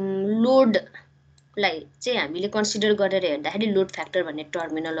लोडलाई चाहिँ हामीले कन्सिडर गरेर हेर्दाखेरि लोड फ्याक्टर भन्ने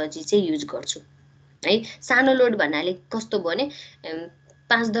टर्मिनोलोजी चाहिँ युज गर्छौँ है। सानो लोड भन्नाले कस्तो भयो भने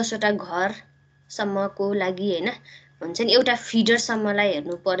 5-10 वटा घरसम्मको लागि हैन हुन्छ नि, एउटा फिडरसम्मलाई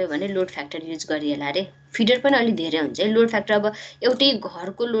हेर्नु पर्यो भने लोड फ्याक्टर युज गरिएला रे। फिडर पनि अलि धेरै हुन्छ है। लोड फ्याक्टर अब एउटै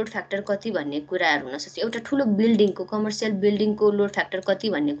घरको लोड फ्याक्टर कति भन्ने कुराहरू हुनसक्छ, एउटा ठुलो बिल्डिङको कमर्सियल बिल्डिङको लोड फ्याक्टर कति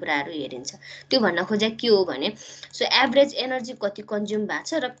भन्ने कुराहरू हेरिन्छ। त्यो भन्न खोजे के हो भने सो एभरेज एनर्जी कति कन्ज्युम भएको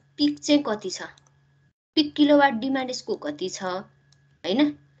छ र पिक चाहिँ कति छ, पिक किलोवाट डिमान्ड यसको कति छ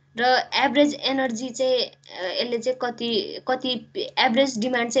हैन। र एभरेज एनर्जी चाहिँ यसले चाहिँ कति एभरेज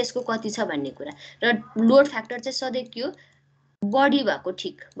डिमान्ड चाहिँ यसको कति छ भन्ने कुरा। र लोड फ्याक्टर चाहिँ सधैँ के हो, बढी भएको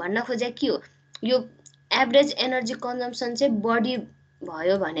ठिक भन्न खोजे के हो, यो एभरेज एनर्जी कन्जम्सन चाहिँ बढी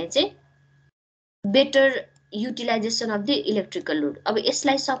भयो भने चाहिँ better utilisation of the electrical load. अब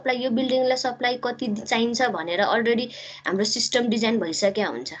यसलाई सप्लाई, यो बिल्डिङलाई सप्लाई कति चाहिन्छ भनेर अलरेडी हाम्रो सिस्टम डिजाइन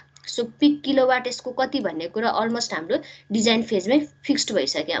भइसकेको हुन्छ। सो पिक किलोवाट यसको कति भन्ने कुरा अलमोस्ट हाम्रो डिजाइन फेजमै फिक्स्ड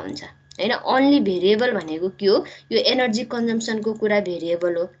भइसकेको हुन्छ हैन। अन्ली भेरिएबल भनेको के हो, यो एनर्जी कन्जम्सनको कुरा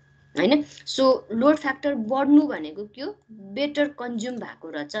भेरिएबल हो हैन। सो लोड फ्याक्टर बढ्नु भनेको के हो, बेटर कन्ज्युम भएको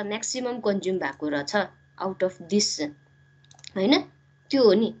रहेछ, म्याक्सिमम कन्ज्युम भएको रहेछ आउट अफ दिस हैन, त्यो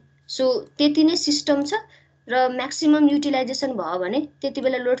हो नि। सो त्यति नै सिस्टम छ र म्याक्सिमम युटिलाइजेसन भयो भने त्यति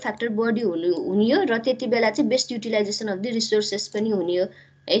बेला लोड फ्याक्टर बढी हुने हो र त्यति बेला चाहिँ best utilisation of the resources पनि हुने हो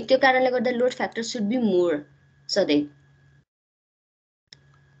है। त्यो कारणले गर्दा load factor should be more सधैँ।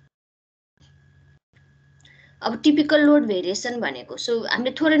 अब टिपिकल लोड भेरिएसन भनेको सो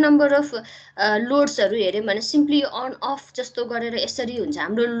हामीले थोरै नम्बर अफ लोड्सहरू हेऱ्यौँ भने सिम्पली अन अफ जस्तो गरेर यसरी हुन्छ।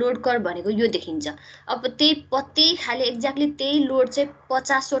 हाम्रो लोड कर्भ भनेको यो देखिन्छ। अब त्यही खाले एक्ज्याक्टली त्यही लोड चाहिँ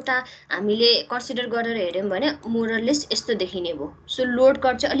 50वटा हामीले कन्सिडर गरेर हेऱ्यौँ भने मोरलेस यस्तो देखिने भयो। सो लोड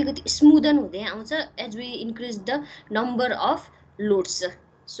कर्भ चाहिँ अलिकति स्मुदन हुँदै आउँछ as we increase the number of loads.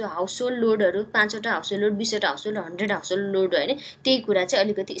 So house hold लोडहरू 5वटा house hold load 20वटा house hold 100 house hold load होइन त्यही कुरा चाहिँ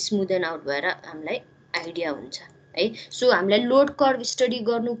अलिकति स्मुदन आउट भएर हामीलाई आइडिया हुन्छ है। सो हामीलाई लोड कर्भ स्टडी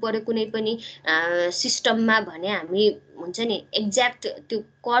गर्नु पर्यो कुनै पनि सिस्टममा भने हामी हुन्छ नि एक्ज्याक्ट त्यो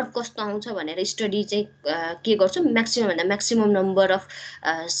कर्भ कस्तो आउँछ भनेर स्टडी चाहिँ के गर्छौँ म्याक्सिमम भन्दा म्याक्सिमम नम्बर अफ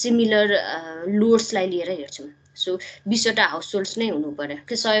सिमिलर लोड्सलाई लिएर हेर्छौँ। सो 20वटा हाउस होल्ड्स नै हुनु पर्यो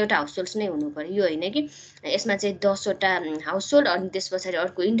कि 100वटा हाउस होल्ड्स नै हुनु पर्यो यो होइन कि यसमा चाहिँ 10वटा हाउस होल्ड अनि त्यस पछाडि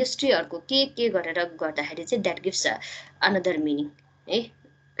अर्को इन्डस्ट्री अर्को के गरेर गर्दाखेरि चाहिँ द्याट गिभ्स अनदर मिनिङ है।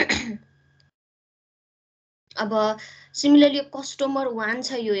 अब सिमिलरली कस्टमर 1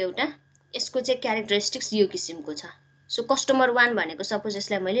 छ यो एउटा यसको चाहिँ क्यारेक्टरिस्टिक्स यो किसिमको छ। सो कस्टमर 1 भनेको सपोज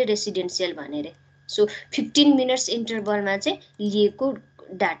यसलाई मैले रेसिडेन्सियल भने रे सो 15 मिनट्स इन्टरभलमा चाहिँ लिएको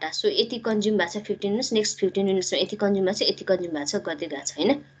डाटा। सो यति कन्ज्युम भएको छ 15 मिनट्स नेक्स्ट 15 मिनट्समा यति कन्ज्युम भएको छ यति कन्ज्युम भएको छ गर्दै गएको छ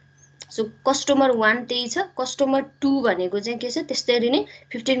होइन। सो कस्टमर 1 त्यही छ। कस्टमर 2 भनेको चाहिँ के छ त्यस्तै नै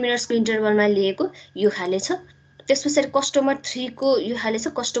 15 मिनट्सको इन्टरभलमा लिएको यो खाले छ। त्यस पछाडि कस्टमर 3 को यो खाले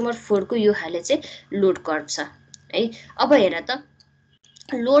छ कस्टमर 4 को यो खाले चाहिँ लोड कर्भ छ है। अब हेर त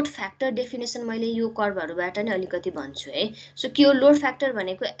लोड फ्याक्टर डेफिनेसन मैले यो कर्भहरूबाट नै अलिकति भन्छु है। सो के हो लोड फ्याक्टर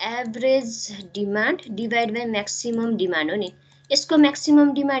भनेको average demand divide by maximum demand हो नि। यसको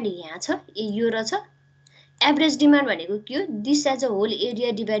म्याक्सिमम डिमान्ड यहाँ छ यो र छ। एभरेज डिमान्ड भनेको के हो this as a whole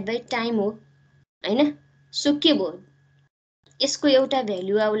area divide by time हो होइन। सो के भयो यसको एउटा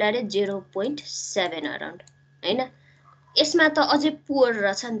भ्यालु आउला रे 0.7 अराउन्ड होइन। यसमा त अझै पुवर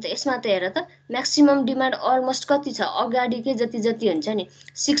रहेछ नि त। यसमा त हेर त म्याक्सिमम डिमान्ड अलमोस्ट कति छ अगाडिकै जति हुन्छ नि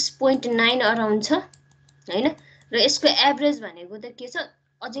 6.9 अराउन्ड छ होइन। र यसको एभरेज भनेको त के छ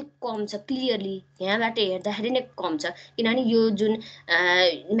अझै कम छ क्लियरली यहाँबाट हेर्दाखेरि नै कम छ किनभने यो जुन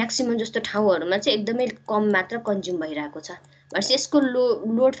म्याक्सिमम जस्तो ठाउँहरूमा चाहिँ एकदमै कम मात्र कन्ज्युम भइरहेको छ भनेपछि यसको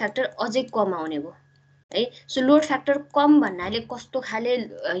लोड फ्याक्टर अझै कम आउने भयो है। सो लोड फ्याक्टर कम भन्नाले कस्तो खाले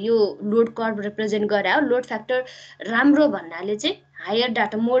यो लोड कर्भ रिप्रेजेन्ट गरे हो लोड फ्याक्टर राम्रो भन्नाले चाहिँ हायर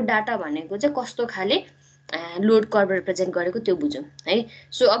डाटा मोर डाटा भनेको चाहिँ कस्तो खाले लोड कर्भ रिप्रेजेन्ट गरेको त्यो बुझौँ है।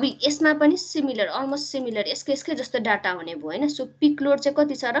 सो अब यसमा पनि सिमिलर अलमोस्ट सिमिलर यसकै जस्तो डाटा आउने भयो होइन। सो पिक लोड चाहिँ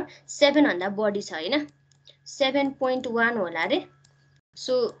कति छ र 7 भन्दा बढी छ होइन 7.1 होला रे।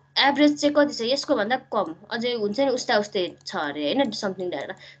 सो एभरेज चाहिँ कति छ यसको भन्दा कम अझै हुन्छ नि उस्तै छ अरे होइन समथिङ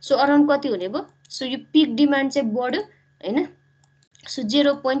डाटा। सो अराउन्ड कति हुने भयो सो यो पिक डिमान्ड चाहिँ बढ्यो होइन। सो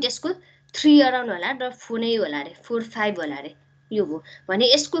 0.3 अराउन्ड होला र 4 नै होला रे 4-5 होला रे यो भयो भने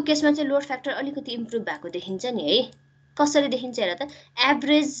यसको केसमा चाहिँ लोड फ्याक्टर अलिकति इम्प्रुभ भएको देखिन्छ नि है। कसरी देखिन्छ हेर त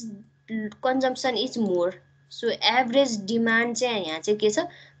average consumption is more. So average demand चाहिँ यहाँ चाहिँ के छ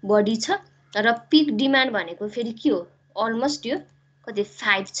बढी छ र पिक डिमान्ड भनेको फेरि के हो अलमोस्ट यो कति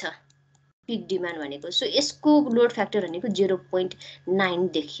 5 छ पिक डिमान्ड भनेको। सो यसको लोड फ्याक्टर भनेको 0.9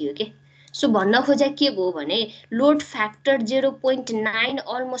 देखियो के। सो भन्न खोजे के भयो भने लोड फ्याक्टर 0.9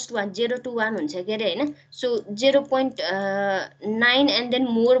 अलमोस्ट 1 0 to 1 हुन्छ के अरे होइन। सो 0.9 एन्ड देन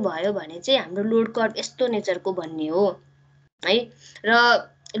मोर भयो भने चाहिँ हाम्रो लोड कर्भ यस्तो नेचरको भन्ने हो है। र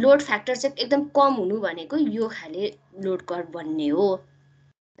लोड फ्याक्टर चाहिँ एकदम कम हुनु भनेको यो खाले लोड कर्भ बन्ने हो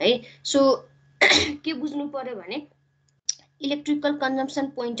है। सो के बुझ्नु पर्यो भने electrical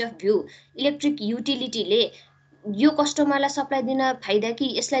consumption point of view electric युटिलिटीले यो कस्टमरलाई सप्लाई दिन फाइदा कि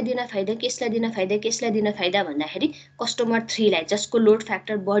यसलाई दिन फाइदा कि यसलाई दिन फाइदा कि यसलाई दिन फाइदा भन्दाखेरि कस्टमर 3 लाई जसको लोड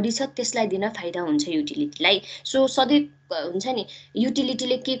फ्याक्टर बढी छ त्यसलाई दिन फाइदा हुन्छ युटिलिटीलाई। सो सधैँ हुन्छ नि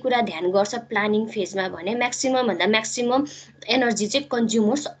युटिलिटीले के कुरा ध्यान गर्छ प्लानिङ फेजमा भने म्याक्सिमम भन्दा म्याक्सिमम एनर्जी चाहिँ कन्ज्युम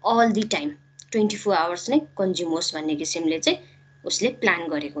होस् अल द टाइम 24 आवर्स नै कन्ज्युम होस् भन्ने किसिमले चाहिँ उसले प्लान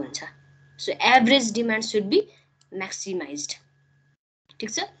गरेको हुन्छ। So average demand should be म्याक्सिमाइज्ड ठिक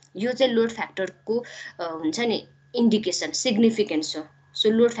छ। यो चाहिँ लोड फ्याक्टरको हुन्छ नि इन्डिकेसन सिग्निफिकेन्स हो। सो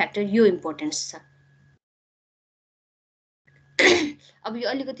लोड फ्याक्टर यो इम्पोर्टेन्स छ। अब यो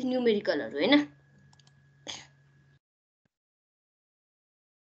अलिकति न्युमेरिकलहरू होइन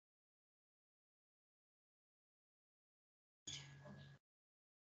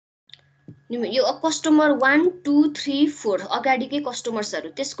यो कस्टमर 1 2 3 4 अगाडिकै कस्टमर्सहरू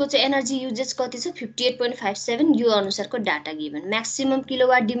त्यसको चाहिँ एनर्जी युजेज कति छ 58.57 यो अनुसारको data given maximum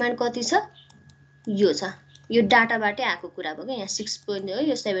kilowatt demand कति छ यो छ। यो डाटाबाटै आएको कुरा भयो कि यहाँ 6 हो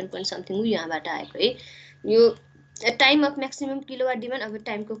यो 7 समथिङ यहाँबाट आएको है। यो time of maximum kilowatt demand, अब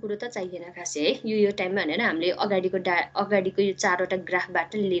टाइमको कुरो त चाहिएन खासै है, यो टाइममा भनेर हामीले अगाडिको यो 4वटा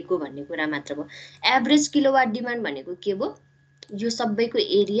ग्राफबाट लिएको भन्ने कुरा मात्र भयो। एभरेज किलोवाट डिमान्ड भनेको के भयो, यो सबैको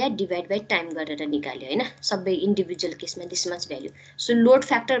एरिया डिभाइड बाई टाइम गरेर निकाल्यो होइन, सबै इन्डिभिजुअल केसमा this much value. So load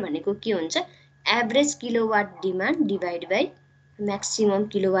factor भनेको के हुन्छ, average kilowatt demand divide by maximum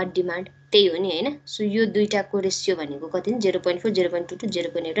kilowatt demand, त्यही हो नि होइन। सो यो दुईटाको रेसियो भनेको कति, 0.4, 0.22,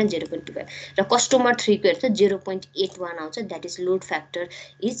 0.8 0.25, र कस्टमर 3को हेर्छ 0.81 आउँछ, that is load factor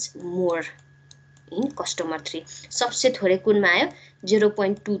is more in customer 3। सबसे थोरै कुनमा आयो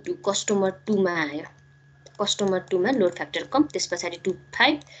 0.22, कस्टमर 2मा आयो, कस्टमर 2मा लोड फ्याक्टर कम, त्यस पछाडि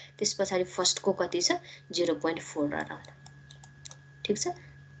 2.5, त्यस पछाडि फर्स्टको कति छ 0.4 अराउन्ड, ठिक छ।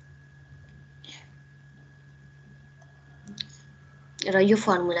 र यो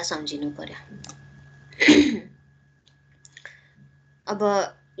फर्मुला सम्झिनु पर्यो। अब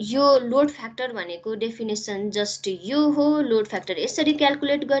यो लोड फ्याक्टर भनेको डेफिनेसन जस्ट यो हो, लोड फ्याक्टर यसरी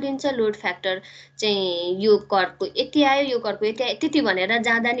क्याल्कुलेट गरिन्छ, लोड फ्याक्टर चाहिँ यो कर्वको यति आयो, यो कर्वको यति आयो, त्यति भनेर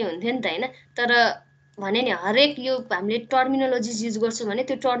जाँदा नि हुन्थ्यो नि त होइन। तर भने नि हरेक यो हामीले टर्मिनोलोजिज युज गर्छौँ भने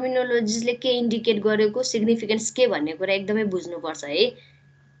त्यो टर्मिनोलोजिजले के इन्डिकेट गरेको, सिग्निफिकेन्स के भन्ने कुरा एकदमै बुझ्नुपर्छ है।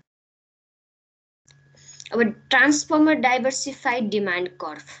 अब ट्रान्सफर्मर डाइभर्सिफाइड डिमान्ड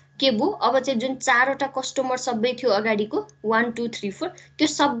कर्भ के भयो, अब चाहिँ जुन 4वटा कस्टमर सबै थियो अगाडिको 1 2 3 4, त्यो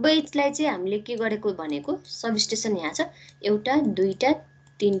सबैलाई चाहिँ हामीले के गरेको भनेको, सबस्टेसन यहाँ छ, एउटा दुईटा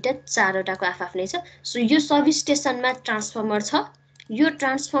तीनटा 4वटाको आफआफ्नै छ। सो यो सबस्टेसनमा ट्रान्सफर्मर छ, यो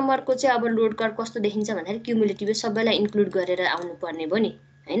ट्रान्सफर्मरको चाहिँ अब लोड कर्भ कस्तो देखिन्छ भन्दाखेरि क्युमुलेटिभ सबैलाई इन्क्लुड गरेर आउनुपर्ने भयो नि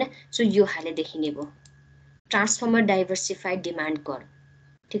होइन। सो यो हाले देखिने भयो ट्रान्सफर्मर डाइभर्सिफाइड डिमान्ड कर्भ,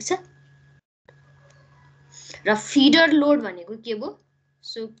 ठिक छ। र फिडर लोड भनेको के भयो,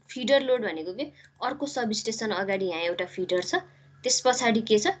 सो फिडर लोड भनेको के, अर्को सबस्टेसन अगाडि यहाँ एउटा फिडर छ, त्यस पछाडि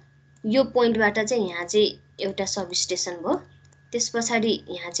के छ, यो पोइन्टबाट चाहिँ यहाँ चाहिँ एउटा सबस्टेसन भयो, त्यस पछाडि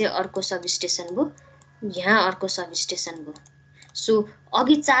यहाँ चाहिँ अर्को सबस्टेसन भयो, यहाँ अर्को सबस्टेसन भयो। सो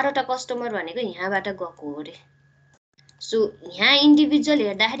अघि 4वटा कस्टमर भनेको यहाँबाट गएको हो रे। सो यहाँ इन्डिभिजुअल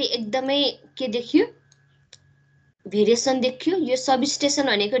हेर्दाखेरि एकदमै के देखियो, भेरिएसन देखियो। यो सबस्टेसन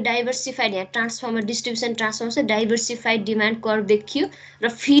भनेको डाइभर्सिफाइड, यहाँ ट्रान्सफर्मर डिस्ट्रिब्युसन ट्रान्सफर्मर छ, डाइभर्सिफाइड डिमान्ड कर्भ देखियो। र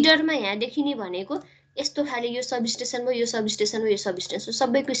फिडरमा यहाँ देखिने भनेको यस्तो खाले, यो सबस्टेसन भयो, यो सबस्टेसन भयो, यो सबस्टेसन,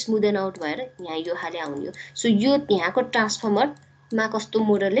 सबैको स्मुदन आउट भएर यहाँ यो खाले आउने हो। सो यो यहाँको ट्रान्सफर्मरमा कस्तो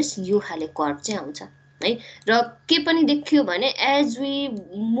मोरलेस यो खाले कर्भ चाहिँ आउँछ है। र के पनि देखियो भने as we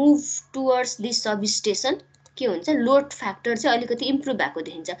move towards this substation के हुन्छ, लोड फ्याक्टर चाहिँ अलिकति इम्प्रुभ भएको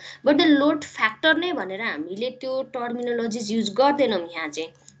देखिन्छ। बट द लोड फ्याक्टर नै भनेर हामीले त्यो टर्मिनोलोजिज युज गर्दैनौँ। यहाँ चाहिँ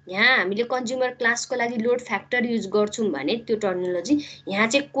यहाँ हामीले कन्ज्युमर क्लासको लागि लोड फ्याक्टर युज गर्छौँ भने त्यो टर्मिनोलोजी, यहाँ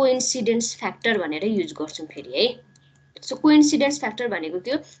चाहिँ कोइन्सिडेन्स फ्याक्टर भनेर युज गर्छौँ फेरि है। सो कोइन्सिडेन्स फ्याक्टर भनेको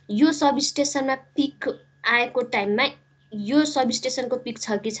के हो, यो सबस्टेसनमा पिक आएको टाइममा यो सबस्टेसनको पिक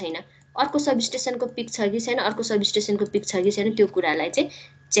छ कि छैन, अर्को सबस्टेसनको पिक छ कि छैन, अर्को सबस्टेसनको पिक छ कि छैन, त्यो कुरालाई चाहिँ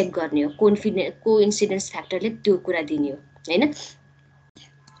चेक गर्ने हो। कोइन्सिडेन्स फ्याक्टरले त्यो कुरा दिने हो होइन,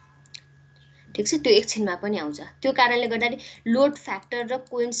 ठिक छ। त्यो एकछिनमा पनि आउँछ। त्यो कारणले गर्दाखेरि लोड फ्याक्टर र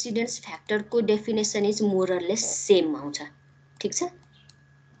कोइन्सिडेन्स फ्याक्टरको डेफिनेसन इज मोरलेस सेम आउँछ, ठिक छ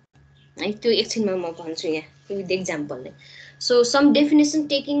है। त्यो एकछिनमा म भन्छु यहाँ with एक्जाम्पलले। So some definition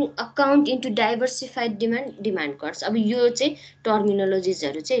taking account into diversified demand कर्भ्स। अब यो चाहिँ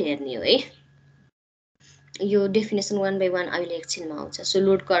टर्मिनोलोजिजहरू चाहिँ हेर्ने हो है। यो डेफिनेसन 1 by 1 अहिले एकछिनमा आउँछ। सो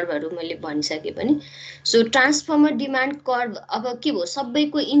लोड कर्भहरू मैले भनिसकेँ पनि। सो ट्रान्सफर्मर डिमान्ड कर्भ अब के भयो,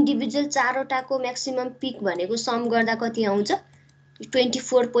 सबैको इन्डिभिजुअल 4वटाको म्याक्सिमम पिक भनेको सम गर्दा कति आउँछ,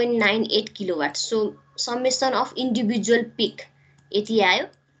 24.98 kilowatt. So summation of individual pick यति आयो।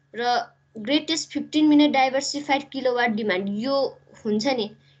 र greatest 15 minute diversified kilowatt demand यो हुन्छ नि,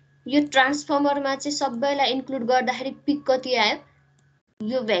 यो ट्रान्सफर्मरमा चाहिँ सबैलाई इन्क्लुड गर्दाखेरि पिक कति आयो,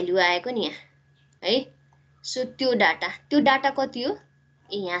 यो भ्यालु आएको नि यहाँ है। सो त्यो डाटा कति हो,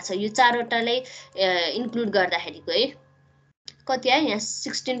 यहाँ छ, यो 4वटालाई इन्क्लुड गर्दाखेरिको है कति आयो, यहाँ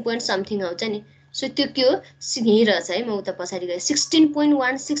 16 पोइन्ट समथिङ आउँछ नि। सो त्यो के हो, यहीँ रहेछ है, म उता पछाडि गएँ।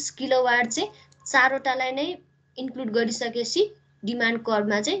 16.16 किलोवाट चाहिँ 4वटालाई नै इन्क्लुड गरिसकेपछि डिमान्ड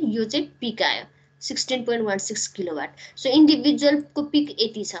कर्भमा चाहिँ यो चाहिँ पिक आयो 16.16 किलोवाट। सो इन्डिभिजुअलको पिक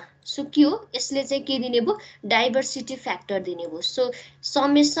यति छ। सो के हो, यसले चाहिँ के दिने भयो, डाइभर्सिटी फ्याक्टर दिने भयो। So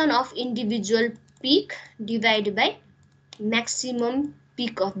summation of individual pick divide by maximum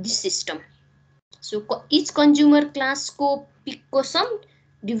pick of the system. So each consumer क्लासको पिकको some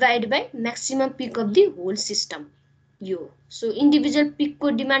divide by maximum pick of the whole system यो। सो इन्डिभिजुअल पिकको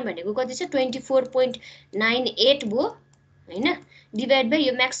डिमान्ड भनेको कति छ, 24.98 भयो होइन, डिभाइड बाई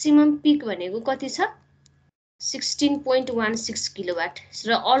यो म्याक्सिमम पिक भनेको कति छ, 16.16 किलोवाट।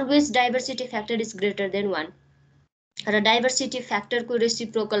 र always diversity factor is greater than 1। र डाइभर्सिटी फ्याक्टरको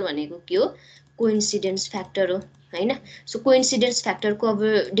रेसिप्रोकल भनेको के हो? कोइन्सिडेन्स फ्याक्टर हो हैन। सो कोइन्सिडेन्स फ्याक्टरको अब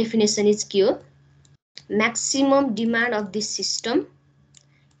डेफिनेसन इज के हो? Maximum demand of this system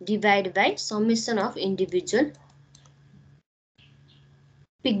divide by summation of individual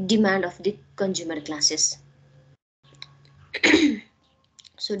pick demand of the consumer classes.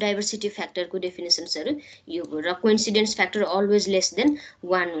 So diversity फ्याक्टरको डेफिनेसन्सहरू यो हो र coincidence factor always less than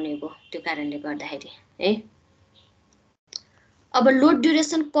 1 हुने भयो त्यो कारणले गर्दाखेरि है। अब लोड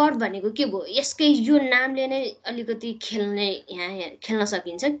ड्युरेसन कर्भ भनेको के भयो? यसकै यो नामले नै अलिकति यहाँ खेल्न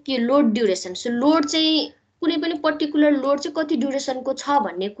सकिन्छ कि लोड ड्युरेसन। सो लोड चाहिँ कुनै पनि पर्टिकुलर लोड चाहिँ कति ड्युरेसनको छ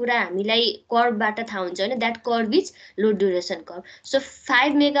भन्ने कुरा हामीलाई कर्भबाट थाहा हुन्छ होइन। That curve is load duration curve. So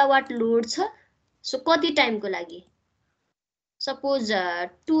 5 megawatt load छ, सो कति टाइमको लागि? सपोज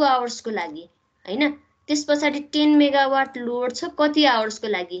 2 आवर्सको लागि होइन। त्यस पछाडि 10 मेगावाट लोड छ, कति आवर्सको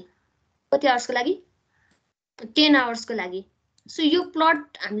लागि? कति आवर्सको लागि? 10 आवर्सको लागि। सो यो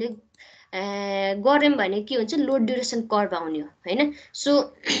प्लट हामीले गऱ्यौँ भने के हुन्छ? लोड ड्युरेसन कर्भ आउने हो होइन। सो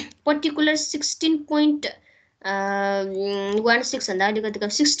पर्टिकुलर 16.16 भन्दा अलिकति कम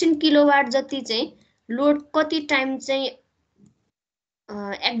 16 किलोवाट जति चाहिँ लोड कति टाइम चाहिँ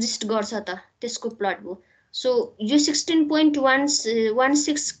एक्जिस्ट गर्छ त त्यसको प्लट हो। सो यो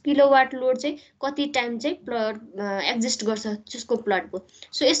 16.16 किलोवाट लोड चाहिँ कति टाइम चाहिँ एक्जिस्ट गर्छ त्यसको प्लट हो।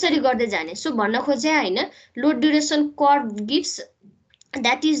 सो यसरी गर्दै जाने। सो भन्न खोजे होइन, load duration curve gives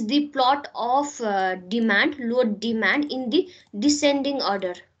that is the plot of demand, load demand in the descending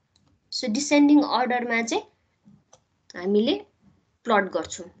order. So descending order मा चाहिँ हामीले प्लट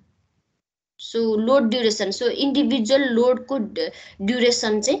गर्छौं। So load duration, so individual लोडको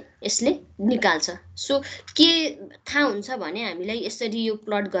duration चाहिँ यसले निकाल्छ। सो के थाहा हुन्छ भने हामीलाई यसरी यो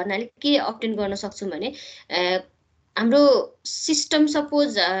प्लट गर्नाले के अब्टेन गर्न सक्छौं भने हाम्रो सिस्टम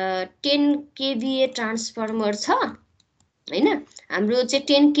सपोज 10 केभीए ट्रान्सफर्मर छ हैन। हाम्रो चाहिँ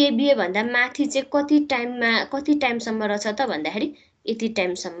 10 केभीए भन्दा माथि चाहिँ कति टाइमसम्म रहेछ त भन्दाखेरि यति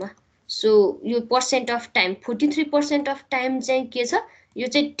टाइमसम्म। सो यो percent of time 43% of time चाहिँ के छ? यो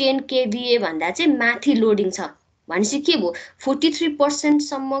चाहिँ 10 केभीए भन्दा चाहिँ माथि लोडिङ छ भनेपछि के भयो? 43%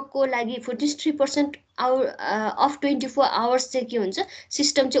 सम्मको लागि 43% अफ 24 आवर्स चाहिँ के हुन्छ?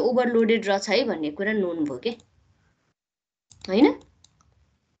 सिस्टम चाहिँ ओभरलोडेड रहेछ है भन्ने कुरा नोन भयो के हैन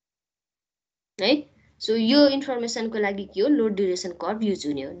है। सो यो इन्फर्मेसनको लागि के हो? लोड ड्युरेसन कर्भ युज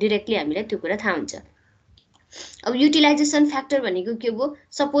हुने हो। डाइरेक्टली हामीलाई त्यो कुरा थाहा हुन्छ। अब युटिलाइजेसन फ्याक्टर भनेको के भयो?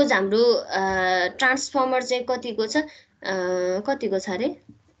 सपोज हाम्रो ट्रान्सफर्मर चाहिँ कतिको छ? कतिको छ अरे?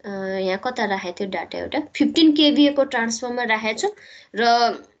 यहाँ कता राखेको थियो डाटा? एउटा 15 केभीए को ट्रान्सफर्मर राखेको छु र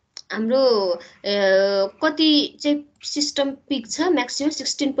हाम्रो कति चाहिँ सिस्टम पिक छ? म्याक्सिमम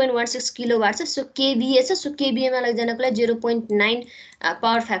 16.16 किलोवाट छ। सो केभीए छ। सो केभीए मा लैजानको लागि 0.9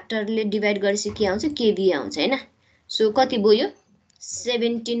 पावर फ्याक्टरले डिभाइड गरेपछि के आउँछ? केभीए आउँछ हैन। सो कति भयो यो?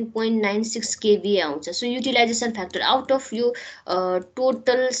 17.96 केभीए आउँछ। So utilisation factor out of यो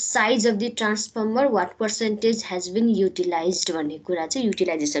total size of the transformer what percentage has been युटिलाइज्ड भन्ने कुरा चाहिँ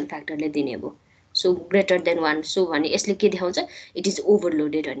युटिलाइजेसन फ्याक्टरले दिने भयो। So greater than 1। सो भने यसले के देखाउँछ? इट इज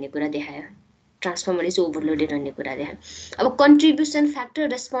ओभरलोडेड भन्ने कुरा देखायो। ट्रान्सफर्मर इज ओभरलोडेड भन्ने कुरा देखायो। अब contribution factor,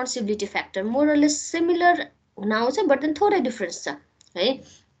 responsibility factor मोरलेस similar हुन आउँछ बट देन थोरै डिफरेन्स छ है।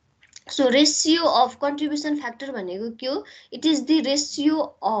 So ratio of contribution factor भनेको के हो? It is the ratio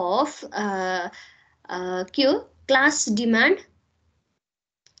of के हो? Class demand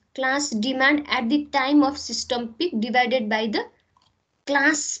at the time of system pick divided by the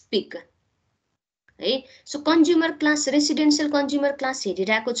class pick है। So consumer class, residential consumer class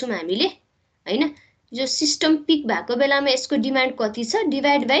हेरिरहेको छौँ हामीले हैन। जो सिस्टम पिक भएको बेलामा यसको डिमान्ड कति छ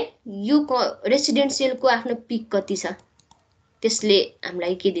डिभाइड बाई यो रेसिडेन्सियलको आफ्नो पिक कति छ, त्यसले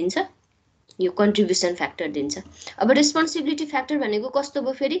हामीलाई के दिन्छ? यो कन्ट्रिब्युसन फ्याक्टर दिन्छ। अब रेस्पोन्सिबिलिटी फ्याक्टर भनेको कस्तो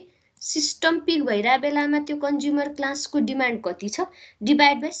भयो फेरि? सिस्टम पिक भइरा बेलामा त्यो कन्ज्युमर क्लासको डिमान्ड कति छ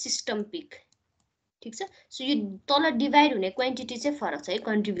डिभाइड बाई सिस्टम पिक। ठीक छ। सो यो तल डिभाइड हुने क्वान्टिटी चाहिँ फरक छ है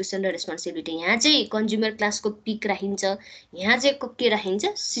कन्ट्रिब्युसन र रेस्पोन्सिबिलिटी। यहाँ चाहिँ कन्ज्युमर क्लासको पिक राखिन्छ, यहाँ चाहिँ के राखिन्छ?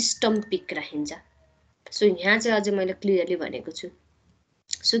 सिस्टम पिक राखिन्छ। सो यहाँ चाहिँ अझै मैले क्लियरली भनेको छु।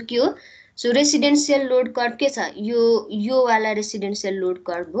 सो के हो? सो रेसिडेन्सियल लोड कर्भ के छ? यो वाला रेसिडेन्सियल लोड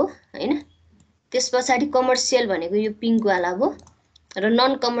कर्भ हो हैन। त्यस पछाडि कमर्सियल भनेको यो पिङ्क वाला भयो र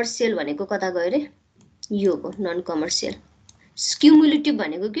नन कमर्सियल भनेको कता गयो रे? यो हो नन कमर्सियल। क्युमुलेटिभ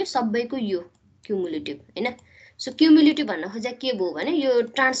भनेको के? सबैको यो क्युमुलेटिभ हैन। सो क्युमुलेटिभ भन्न खोजे के भयो भने यो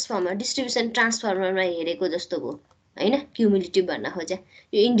ट्रान्सफर्मर डिस्ट्रिब्युसन ट्रान्सफर्मरमा हेरेको जस्तो भयो हैन। क्युमुलेटिभ भन्न खोजे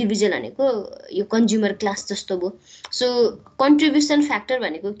यो इन्डिभिजुअल भनेको यो कन्ज्युमर क्लास जस्तो भयो। सो कन्ट्रिब्युसन फ्याक्टर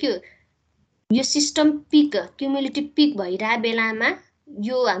भनेको के हो? यो सिस्टम पिक क्युमुलेटिभ पिक भइरा बेलामा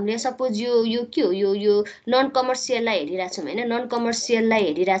यो हामीले सपोज यो के हो यो नन कमर्सियललाई हेरिरहेको छौँ हैन नन कमर्सियललाई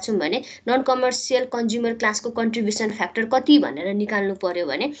हेरिरहेको छौँ भने नन कमर्सियल कन्ज्युमर क्लासको कन्ट्रिब्युसन फ्याक्टर कति भनेर निकाल्नु पर्यो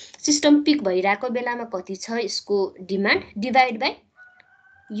भने सिस्टम पिक भइरहेको बेलामा कति छ यसको डिमान्ड डिभाइड बाइ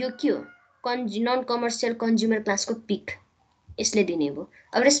यो के हो नन कमर्सियल कन्ज्युमर क्लासको पिक यसले दिने भयो।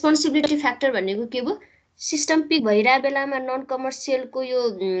 अब रेस्पोन्सिबिलिटी फ्याक्टर भनेको के भयो सिस्टम पिक भइरहेको बेलामा नन कमर्सियलको यो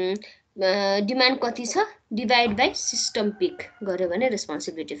डिमान्ड कति छ डिभाइड बाइ सिस्टम पिक गर्यो भने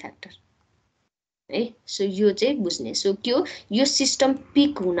रेस्पोन्सिबिलिटी फ्याक्टर है। सो यो चाहिँ बुझ्ने सो के हो यो सिस्टम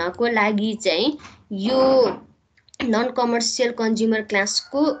पिक हुनको लागि चाहिँ यो नन कमर्सियल कन्ज्युमर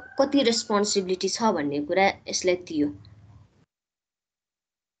क्लासको कति रेस्पोन्सिबिलिटी छ भन्ने कुरा यसलाई दियो।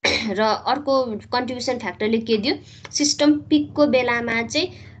 र अर्को कन्ट्रिब्युसन फ्याक्टरले के दियो सिस्टम पिकको बेलामा चाहिँ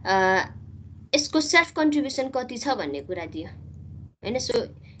यसको सेल्फ कन्ट्रिब्युसन कति छ भन्ने कुरा दियो हैन। सो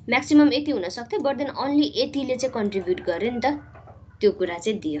म्याक्सिमम यति हुन सक्थ्यो बट देन अन्ली यतिले चाहिँ कन्ट्रिब्युट गर्यो नि त त्यो कुरा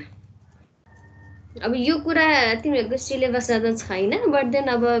चाहिँ दियो। अब यो कुरा तिमीहरूको सिलेबसमा त छैन बट देन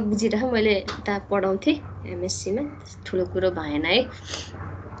अब बुझिरह मैले यता पढाउँथेँ एमएससीमा ठुलो कुरो भएन है।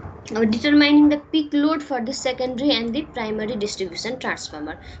 अब determining the peak load for the secondary and the primary distribution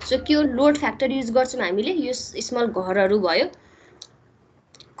transformer. So के लोड फ्याक्टर युज गर्छौँ हामीले यो स्मल घरहरू भयो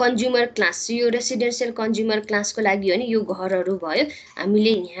कन्ज्युमर क्लास यो रेसिडेन्सियल कन्ज्युमर क्लासको लागि हो नि यो घरहरू भयो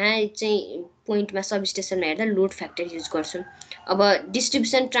हामीले यहाँ चाहिँ पोइन्टमा सब स्टेसनमा हेर्दा लोड फ्याक्टर युज गर्छौँ। अब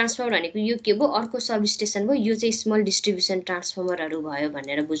डिस्ट्रिब्युसन ट्रान्सफर्मर भनेको यो के भयो अर्को सब स्टेसन भयो यो चाहिँ स्मल डिस्ट्रिब्युसन ट्रान्सफर्मरहरू भयो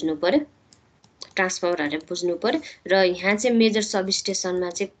भनेर बुझ्नु पर्यो ट्रान्सफर्मरहरू बुझ्नु पर्यो। र यहाँ चाहिँ मेजर सब स्टेसनमा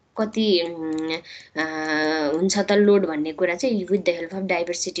चाहिँ कति हुन्छ त लोड भन्ने कुरा चाहिँ with the help of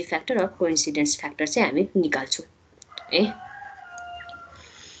diversity factor or coincidence factor चाहिँ हामी निकाल्छौँ है।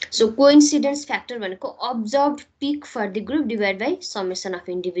 सो कोइन्सिडेन्स फ्याक्टर भनेको अब्जर्भड pick for the group divide by summation of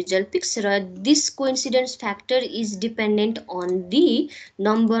individual pics र this coincidence factor is dependent on the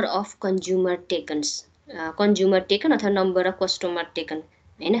number of consumer taken अथवा number of customer taken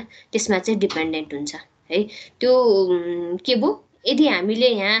हैन त्यसमा चाहिँ डिपेन्डेन्ट हुन्छ है। त्यो के भयो यदि हामीले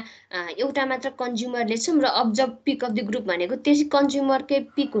यहाँ एउटा मात्र कन्ज्युमर लेख्छौँ र observe pick of the group भनेको त्यसै कन्ज्युमरकै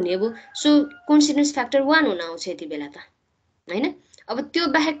पिक हुने भयो सो कोइन्सिडेन्स फ्याक्टर 1 हुन आउँछ यति बेला त हैन। अब त्यो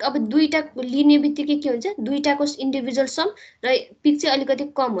बाहेक अब दुईटा लिने बित्तिकै के हुन्छ दुईटाको इन्डिभिजुअल सम र पिक चाहिँ अलिकति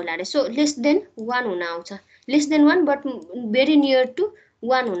कम होला रे सो लेस देन 1 हुन आउँछ less than 1 but very near to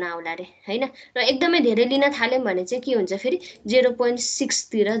 1 हुन आउला रे हैन। र एकदमै धेरै लिन थाल्यौँ भने चाहिँ के हुन्छ फेरि 0.6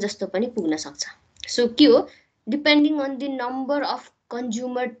 तिर जस्तो पनि पुग्न सक्छ। सो के हो depending on the number of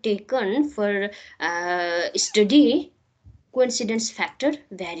consumer taken for study coincidence factor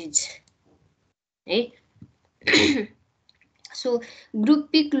भ्यारिज है। So group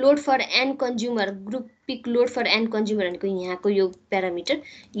peak load for an consumer group peak load for an consumer भनेको यहाँको यो प्यारामिटर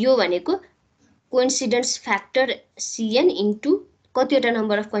यो भनेको कोइन्सिडेन्स फ्याक्टर सिएन इन्टु कतिवटा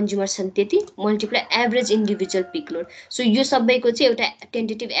नम्बर अफ कन्ज्युमर छन् त्यति multiply average individual peak load. So यो सबैको चाहिँ एउटा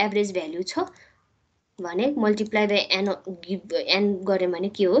टेन्टेटिभ एभरेज भ्यालु छ भने मल्टिप्लाई बाई एन गऱ्यो भने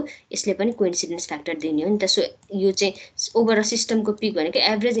के हो यसले पनि कोइन्सिडेन्स फ्याक्टर दिने हो नि त। सो यो चाहिँ ओभरअल सिस्टमको पिक भनेको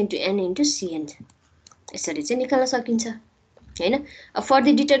एभरेज इन्टु एन इन्टु सिएन यसरी चाहिँ निकाल्न सकिन्छ हैन। For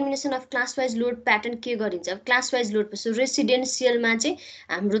the determination of class wise load pattern के गरिन्छ क्लास वाइज लोड सो रेसिडेन्सियलमा चाहिँ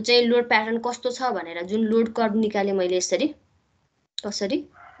हाम्रो चाहिँ लोड प्याटर्न कस्तो छ भनेर जुन लोड कर्भ निकाले मैले यसरी कसरी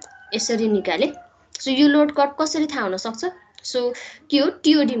यसरी निकाले। सो यो लोड कर्भ कसरी थाहा हुन सक्छ सो के हो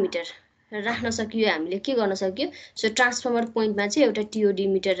टिओडी मिटर राख्न सकियो हामीले के गर्न सक्यो सो ट्रान्सफर्मर पोइन्टमा चाहिँ एउटा टिओडी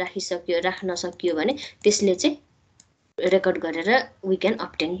मिटर राख्न सकियो भने त्यसले चाहिँ रेकर्ड गरेर we can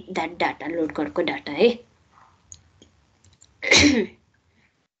obtain that data load कर्भको data है।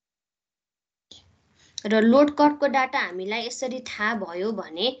 र लोड कर्भको डाटा हामीलाई यसरी थाहा भयो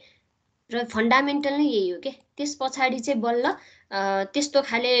भने र फन्डामेन्टल नै यही हो के त्यस पछाडि चाहिँ बल्ल त्यस्तो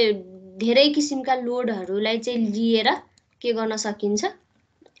खाले धेरै किसिमका लोडहरूलाई चाहिँ लिएर के गर्न सकिन्छ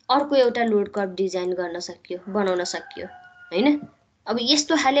अर्को एउटा लोड कर्भ डिजाइन गर्न सकियो बनाउन सकियो हैन। अब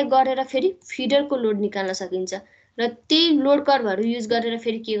यस्तो खाले गरेर फेरि फिडरको लोड निकाल्न सकिन्छ र त्यही लोड कर्भहरू युज गरेर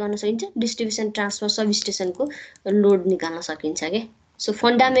फेरि के गर्न सकिन्छ डिस्ट्रिब्युसन ट्रान्सफर सब स्टेसनको लोड निकाल्न सकिन्छ के। सो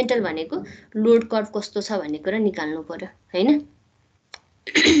फन्डामेन्टल भनेको लोड कर्भ कस्तो छ भन्ने कुरा निकाल्नु पर्यो हैन।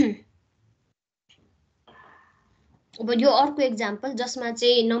 अब यो अर्को एक्जाम्पल जसमा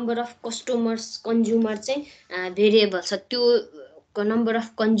चाहिँ नम्बर अफ कस्टमर्स कन्ज्युमर चाहिँ भेरिएबल छ त्यो नम्बर अफ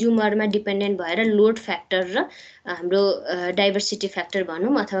कन्ज्युमरमा डिपेन्डेन्ट भएर लोड फ्याक्टर र हाम्रो डाइभर्सिटी फ्याक्टर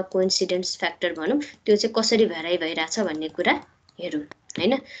भनौँ अथवा कोइन्सिडेन्स फ्याक्टर भनौँ त्यो चाहिँ कसरी भेराइ भइरहेछ भन्ने कुरा हेरौँ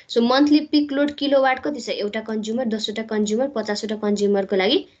हैन। So monthly peak load kilowatt कति छ एउटा कन्ज्युमर 10 वटा कन्ज्युमर 50 वटा कन्ज्युमरको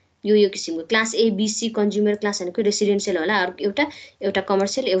लागि यो किसिमको class A B C consumer class भनेको रेसिडेन्सियल होला, अर्को एउटा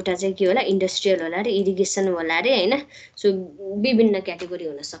कमर्सियल, एउटा चाहिँ के होला इन्डस्ट्रियल होला रे, इरिगेसन होला रे हैन। सो विभिन्न क्याटेगोरी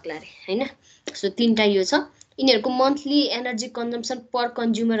हुन सक्ला रे हैन। सो तीनटा यो छ। यिनीहरूको मन्थली एनर्जी कन्जम्सन पर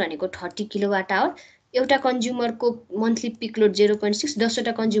कन्ज्युमर भनेको 30 किलोवाट आवर, एउटा कन्ज्युमरको मन्थली पिक लोड 0.6, 10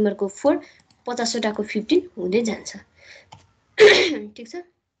 वटा कन्ज्युमरको 4, 50 वटाको 15 हुँदै जान्छ। ठीक छ,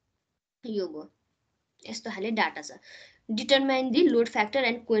 यो भयो यस्तो खाले डाटा छ। Determine the load factor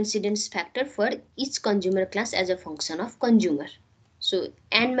and coincidence factor for each consumer class as a function of consumer. So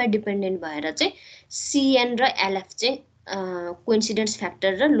N मा डिपेन्डेन्ट भएर चाहिँ CN र LF चाहिँ कोइन्सिडेन्स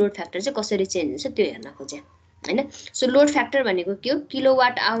फ्याक्टर र लोड फ्याक्टर चाहिँ कसरी चेन्ज हुन्छ त्यो हेर्न खोजे हैन। सो लोड फ्याक्टर भनेको के हो,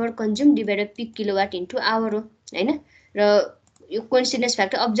 kilowatt hour consume divided pick kilowatt into our हो हैन। र यो coincidence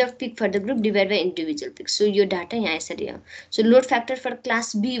factor observe pick for the group divide by individual pick. So यो डाटा यहाँ यसरी हो। So load factor for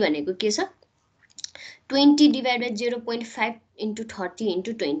class be भनेको के छ, 20 divided by 0.5 into 30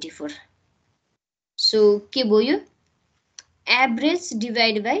 into 24. So के भयो यो एभरेज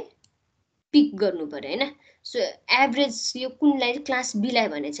डिभाइड बाई पिक गर्नु पर्यो हैन। सो एभरेज यो कुनलाई क्लास बी लाई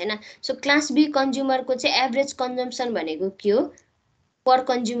भने छैन। सो क्लास बी कन्ज्युमरको चाहिँ एभरेज कन्जम्सन भनेको के हो, पर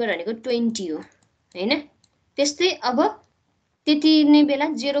कन्ज्युमर भनेको 20 हो हैन। त्यस्तै अब त्यति नै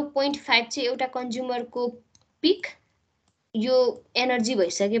बेला 0.5 चाहिँ एउटा कन्ज्युमरको पिक, यो एनर्जी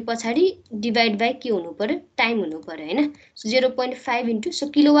भइसके पछाडि डिभाइड बाई के हुनु पर्यो, टाइम हुनु पर्यो हैन। So 0.5 into, so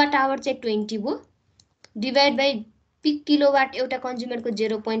kilowatt hour चाहिँ 20 भयो, डिभाइड बाई पिक किलोवाट एउटा कन्ज्युमरको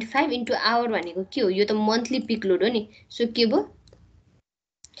 0.5 इन्टु आवर भनेको के हो, यो त मन्थली पिक लोड हो नि। सो के भयो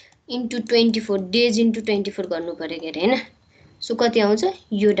इन्टु 24 डेज इन्टु 24 गर्नु पर्यो के अरे हैन। सो कति आउँछ,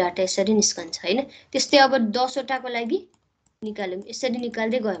 यो डाटा यसरी निस्कन्छ हैन। त्यस्तै अब 10 वटाको लागि निकाल्यौँ, यसरी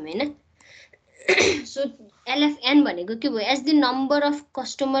निकाल्दै गयौँ हैन। सो LFN भनेको के भयो, as the number of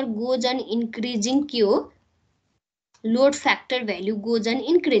customer goes on increasing के हो, load factor value goes on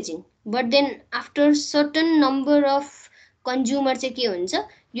increasing, but then after certain number of consumer चाहिँ के हुन्छ,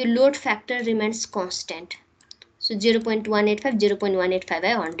 यो load factor remains constant. So 0.185 0.185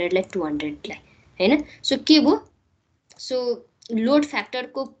 आयो 100 लाई 200 लाई हैन। सो के भयो, so load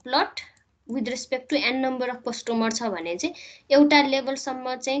फ्याक्टरको plot with respect to an number of customer छ भने चाहिँ एउटा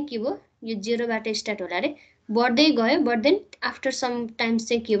लेभलसम्म चाहिँ के भयो, यो 0 बाट स्टार्ट होला रे, बढ्दै गयो, but then after some times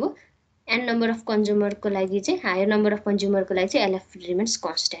चाहिँ के भयो, एन नम्बर अफ कन्ज्युमरको लागि चाहिँ हायर नम्बर अफ कन्ज्युमरको लागि चाहिँ एलएफ रिमेन्स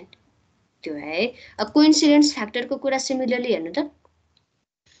कन्स्ट्यान्ट। त्यो है। अब कोइन्सिडेन्स फ्याक्टरको कुरा सिमिलरली हेर्नु त।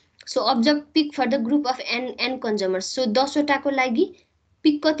 So observe pick for the group of an consumers. So 10 वटाको लागि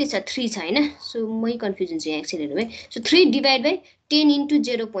पिक कति छ, 3 छ हैन। सो मै कन्फ्युजन छु यहाँ एकछिन हेरौँ है। So 3 divide by 10 into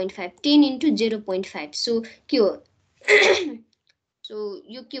 0.5, 10 into 0.5, so के हो सो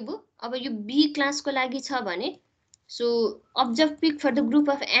यो के भयो, अब यो बी क्लासको लागि छ भने so observe pick for the group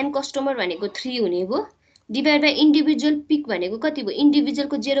of an customer भनेको 3 हुने भयो, डिभाइड बाई इन्डिभिजुअल पिक भनेको कति भयो,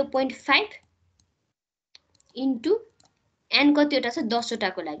 इन्डिभिजुअलको 0.5 इन्टु एन कतिवटा छ, 10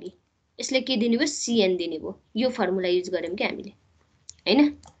 वटाको लागि, यसले के दिने भयो, CN दिने भयो। यो फर्मुला युज गर्यौँ कि हामीले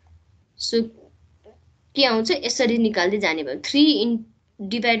हैन। सो के आउँछ, यसरी निकाल्दै जाने भयो, 3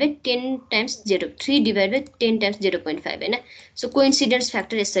 divide by 10 times 0, 3 divide by 10 times 0.5 हैन। सो कोइन्सिडेन्स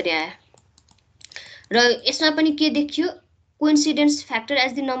फ्याक्टर यसरी आयो। र यसमा पनि के देखियो, coincidence factor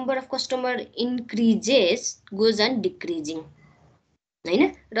as the number of customer increases goes on decreasing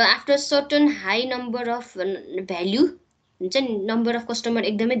हैन। र after certain high number of value हुन्छ नि, नम्बर अफ कस्टमर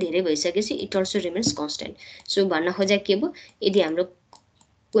एकदमै धेरै भइसकेपछि it also remains constant. So भन्न खोजे के भयो, यदि हाम्रो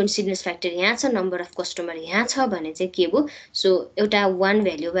कोइन्सिडेन्स फ्याक्टर यहाँ छ, नम्बर अफ कस्टमर यहाँ छ भने चाहिँ के भयो, सो एउटा 1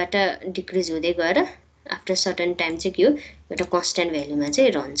 भ्याल्युबाट डिक्रिज हुँदै गएर आफ्टर सर्टन टाइम चाहिँ के हो, एउटा कन्स्ट्यान्ट भ्याल्युमा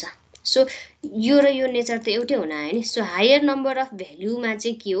चाहिँ रहन्छ। सो यो र यो नेचर त एउटै हुन आयो नि। सो हायर नम्बर अफ भ्याल्युमा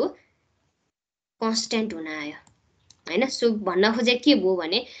चाहिँ के हो, कन्स्ट्यान्ट हुन आयो हैन। सो भन्न खोजे के भयो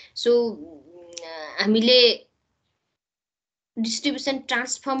भने, सो हामीले डिस्ट्रिब्युसन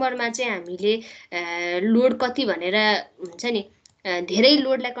ट्रान्सफर्मरमा चाहिँ हामीले लोड कति भनेर हुन्छ नि, धेरै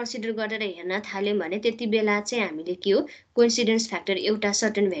लोडलाई कन्सिडर गरेर हेर्न थाल्यौँ भने त्यति बेला चाहिँ हामीले के हो, कोइन्सिडेन्स फ्याक्टर एउटा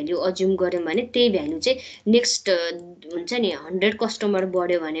सर्टन भ्याल्यु अज्युम गऱ्यौँ भने त्यही भ्याल्यु चाहिँ नेक्स्ट हुन्छ नि 100 कस्टमर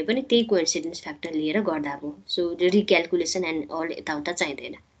बढ्यो भने पनि त्यही कोइन्सिडेन्स फ्याक्टर लिएर गर्दा भयो। सो रिक्यालकुलेसन एन्ड अल यताउता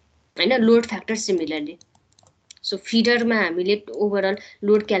चाहिँदैन हैन। लोड फ्याक्टर सिमिलरली, सो फिडरमा हामीले ओभरअल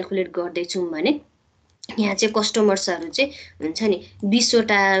लोड क्यालकुलेट गर्दैछौँ भने यहाँ चाहिँ कस्टमर्सहरू चाहिँ हुन्छ नि 20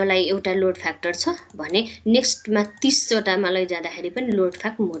 वटालाई एउटा लोड फ्याक्टर छ भने नेक्स्टमा 30 वटामा लैजाँदाखेरि पनि लोड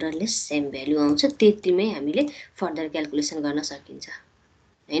फ्याक्ट मोरलेस सेम भ्याल्यु आउँछ। त्यतिमै हामीले फर्दर क्यालकुलेसन गर्न सकिन्छ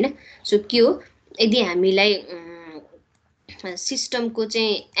हैन। सो के हो, यदि हामीलाई सिस्टमको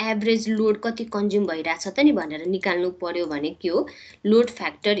चाहिँ एभरेज लोड कति कन्ज्युम भइरहेछ त नि भनेर निकाल्नु पर्यो भने के हो, load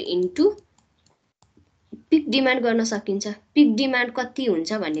factor into pick demand गर्न सकिन्छ। पिक डिमान्ड कति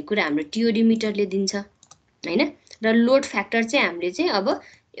हुन्छ भन्ने कुरा हाम्रो टिओडी मिटरले दिन्छ हैन। र लोड फ्याक्टर चाहिँ हामीले चाहिँ अब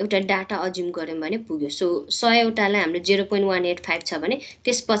एउटा डाटा अज्युम गर्यौं भने पुग्यो। सो 100 वटालाई हाम्रो 0.185 छ भने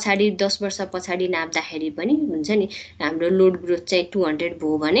त्यस पछाडी 10 वर्ष पछाडी नाप्दाखेरि पनि हुन्छ नि हाम्रो लोड ग्रोथ चाहिँ 200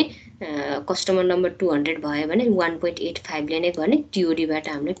 भयो भने कस्टमर नम्बर 200 भयो भने 1.85 ले नै गर्ने टिओडीबाट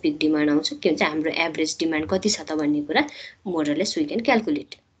हाम्रो पिक डिमान्ड आउँछ। के भन्छ हाम्रो एभरेज डिमान्ड कति छ त भन्ने कुरा मोरलेस वी क्यान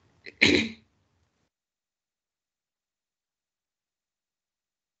क्याल्कुलेट।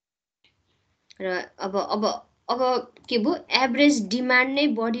 र अब के भयो एभरेज डिमान्ड नै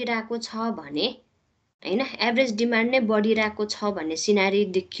बढिरहेको छ भने हैन, एभरेज डिमान्ड नै बढिरहेको छ भन्ने सिनारी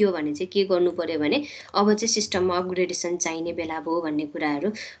देखियो भने चाहिँ के गर्नु पर्यो भने अब चाहिँ सिस्टममा अपग्रेडेसन चाहिने बेला भयो भन्ने कुराहरू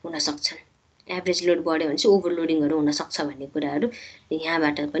हुन सक्छन्। एभरेज लोड बढ्यो भने चाहिँ ओभरलोडिङहरू हुन सक्छ भन्ने कुराहरू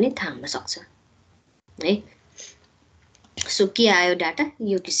यहाँबाट पनि थाहा हुन सक्छ है। सो के आयो डाटा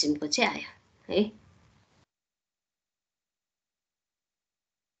यो किसिमको चाहिँ आयो है।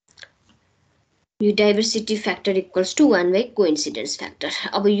 यो diversity factor equals to 1 by coincidence factor.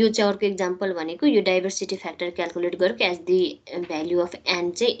 अब यो चाहिँ अर्को इक्जाम्पल भनेको यो डाइभर्सिटी फ्याक्टर क्याल्कुलेट गरेको as the value of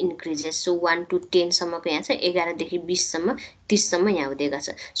an चाहिँ इन्क्रिजेस। सो 1 to 10 सम्मको यहाँ छ, 11 देखि 20 सम्म 30 सम्म यहाँ हुँदै गएको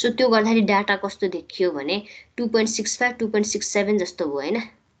छ। सो त्यो गर्दाखेरि डाटा कस्तो देखियो भने 2.65 2.67 जस्तो भयो हैन।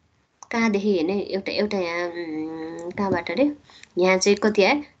 कहाँदेखि हेर्ने एउटा यहाँ कहाँबाट रे यहाँ चाहिँ कति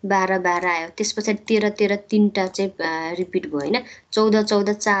आयो 12 12 आयो। त्यस पछाडि 13 13 तीनटा चाहिँ रिपिट भयो हैन। 14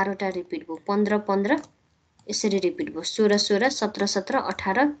 14 चारवटा रिपिट भयो। 15 15 यसरी रिपिट भयो। 16 16 17 17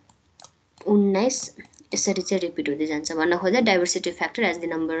 18 19 यसरी चाहिँ रिपिट हुँदै जान्छ। भन्न खोज्दा diversity factor as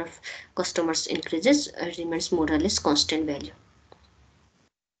the number of customers increases remains more or lace constant value.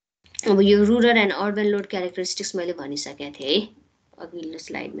 अब यो rural and urban load characteristics मैले भनिसकेको थिएँ है अघिल्लो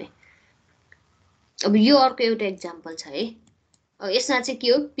स्लाइडमै। अब यो अर्को एउटा इक्जाम्पल छ है। अब यसमा चाहिँ के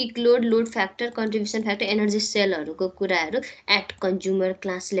हो peak load, load factor, contribution factor, energy सेलहरूको कुराहरू at consumer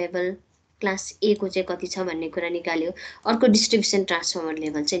class level class ए को चाहिँ कति छ भन्ने कुरा निकाल्यो। अर्को डिस्ट्रिब्युसन ट्रान्सफर्मर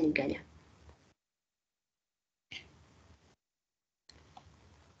लेभल चाहिँ निकाल्यो।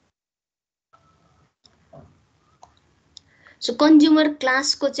 सो कन्ज्युमर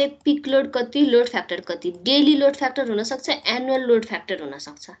क्लासको चाहिँ पिक लोड कति, लोड फ्याक्टर कति, डेली लोड फ्याक्टर हुन सक्छ, एनुअल लोड फ्याक्टर हुन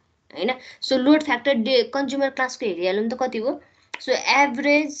सक्छ हैन। सो लोड फ्याक्टर कन्ज्युमर क्लासको हेरिहालौँ त कति हो। So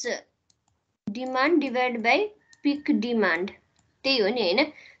average demand divide by pick demand त्यही हो नि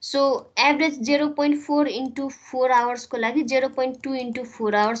हैन। सो एभरेज 0.4 इन्टु 4 आवर्सको लागि, 0.2 इन्टु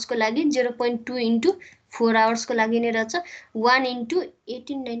 4 आवर्सको लागि, 0.2 इन्टु 4 आवर्सको लागि नै रहेछ। 1 इन्टु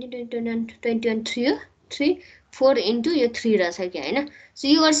 18 19 21 21 3 हो 3 4 इन्टु यो 3 रहेछ क्या हैन। सो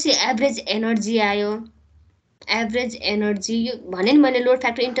यो वर्षी एभरेज एनर्जी आयो। एभरेज एनर्जी यो भने नि मैले load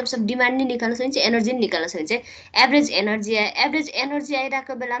factor in terms of demand नि निकाल्न सकिन्छ, एनर्जी नि निकाल्न सकिन्छ। एभरेज एनर्जी आयो। एभरेज एनर्जी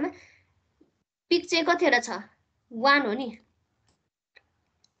आइरहेको बेलामा पिक चाहिँ कतिवटा छ 1 हो नि।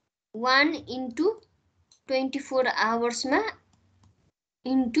 1 इन्टु 24 आवर्समा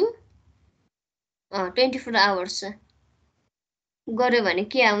इन्टु 24 आवर्स गर्यो भने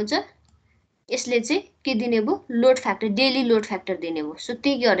के आउँछ यसले चाहिँ के दिने भयो load factor daily load factor दिने भयो। सो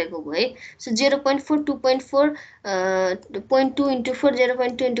त्यही गरेको भयो है। So 0.4 2.4 0.2 into 4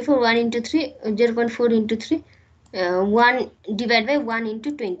 0.2 into 4 1 into 3 0.4 into 3 1 divide by 1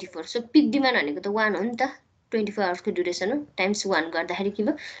 into 24। So pick demand भनेको त 1 हो नि त 24 आवर्सको ड्युरेसन हो टाइम्स 1 गर्दाखेरि के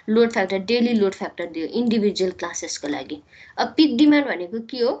भयो load factor daily load factor दियो इन्डिभिजुअल क्लासेसको लागि। अब पिक डिमान्ड भनेको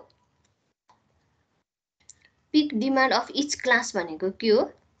के हो pick demand of each class भनेको के हो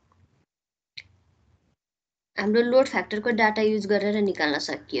हाम्रो लोड फ्याक्टरको डाटा युज गरेर निकाल्न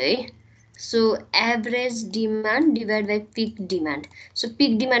सकियो है। So average demand divide by pick demand. So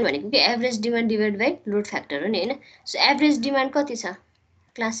pick demand भनेको के average demand divide by load factor हो नि हैन। सो एभरेज डिमान्ड कति छ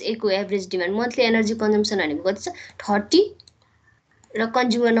क्लास ए को average demand monthly energy consumption भनेको कति छ 30 र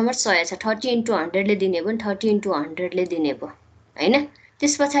कन्ज्युमर नम्बर 100 छ। 30 इन्टु 100 ले दिने भयो 30 इन्टु 100 ले दिने भयो हैन।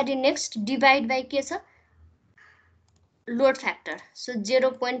 त्यस पछाडि नेक्स्ट डिभाइड बाई के छ load factor. So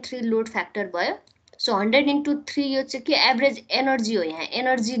 0.3 load factor भयो। सो 100 इन्टु 3 यो चाहिँ के एभरेज एनर्जी हो यहाँ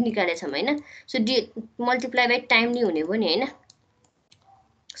एनर्जी निकालेछौँ हैन। सो मल्टिप्लाई बाई टाइम नि हुने भयो नि हैन।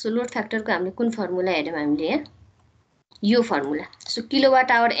 सो लोड फ्याक्टरको हामीले कुन फर्मुला हेर्यौँ हामीले यहाँ यो formula. So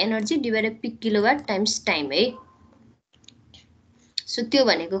kilowatt hour energy divide by pick kilowatt times time है। सो त्यो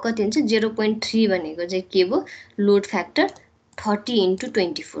भनेको कति हुन्छ 0.3 भनेको चाहिँ के भयो लोड फ्याक्टर 30 इन्टु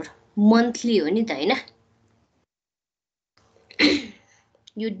 24 मन्थली हो नि त हैन।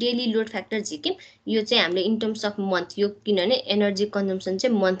 यो डेली लोड फ्याक्टर झिक्यौँ यो चाहिँ हामीले इन टर्म्स अफ मन्थ यो किनभने एनर्जी कन्जम्सन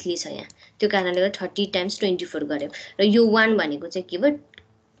चाहिँ मन्थली छ यहाँ त्यो कारणले गर्दा 30 टाइम्स 24 गर्यौँ र यो 1 भनेको चाहिँ के भयो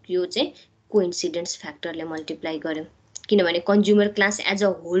यो चाहिँ कोइन्सिडेन्स फ्याक्टरले मल्टिप्लाई गर्यौँ किनभने कन्ज्युमर क्लास एज अ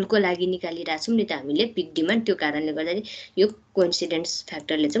होलको लागि निकालिरहेको छौँ नि त हामीले पिक डिमान्ड, त्यो कारणले गर्दाखेरि यो कोइन्सिडेन्स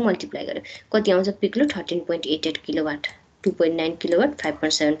फ्याक्टरले चाहिँ मल्टिप्लाई गर्यो। कति आउँछ peak load 13.88 kilowatt, 2.9 kilowatt,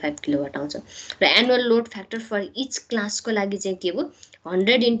 5.75 kilowatt आउँछ। र annual load factor for each क्लासको लागि चाहिँ के हो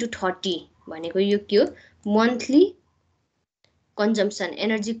 100 × 30 भनेको यो के हो मन्थली कन्जम्सन,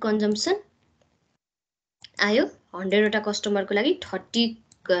 एनर्जी कन्जम्सन आयो 100 वटा कस्टमरको लागि 30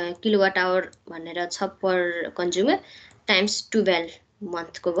 किलोवाट आवर भनेर छ पर कन्ज्युमर टाइम्स 12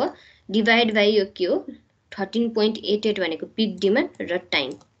 मन्थको भयो, डिभाइड बाई यो के हो 13.88 भनेको पिक डिमान्ड र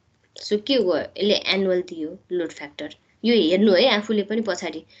टाइम। सो के हो यसले एनुअल दियो लोड फ्याक्टर। यो हेर्नु है आफूले पनि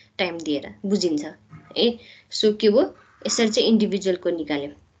पछाडि टाइम दिएर बुझिन्छ है। सो के हो यसरी चाहिँ इन्डिभिजुअलको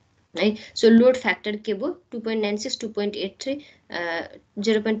निकाल्यो है। सो लोड फ्याक्टर के भयो 2.96, 2.83,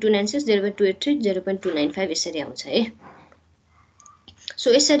 0.296, 0.283, 0.295 यसरी आउँछ है।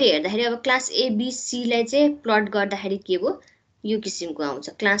 सो यसरी हेर्दाखेरि अब क्लास एबिसीलाई चाहिँ प्लट गर्दाखेरि के भयो यो किसिमको आउँछ।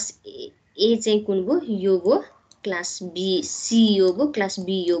 क्लास ए चाहिँ कुन भयो यो भयो, क्लास बी सी यो भयो, क्लास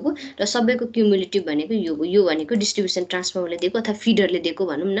बी यो भयो र सबैको क्युमुलेटिभ भनेको यो भयो। यो भनेको डिस्ट्रिब्युसन ट्रान्सफर्मरले दिएको अथवा फिडरले दिएको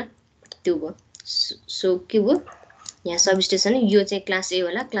भनौँ न त्यो भयो। सो के भयो यहाँ सबस्टेसन यो चाहिँ क्लास ए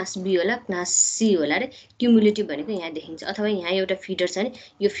होला, क्लास बी होला, क्लास सी होला र क्युमुलेटिभ भनेको यहाँ देखिन्छ, अथवा यहाँ एउटा फिडर छ भने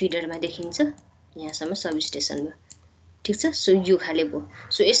यो फिडरमा देखिन्छ, यहाँसम्म सबस्टेसन भयो। ठिक छ। सो यो खाले भयो।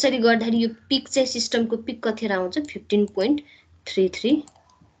 सो यसरी गर्दाखेरि यो पिक चाहिँ सिस्टमको पिक कतिखेर आउँछ 15.33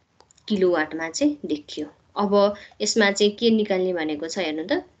 किलोवाटमा चाहिँ देखियो। अब यसमा चाहिँ के निकाल्ने भनेको छ हेर्नु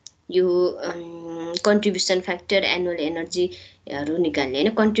त, यो कन्ट्रिब्युसन फ्याक्टर एनुअल एनर्जीहरू निकाल्ने होइन।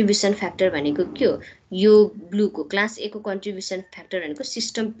 कन्ट्रिब्युसन फ्याक्टर भनेको के हो यो ब्लूको क्लास ए को कन्ट्रिब्युसन फ्याक्टर भनेको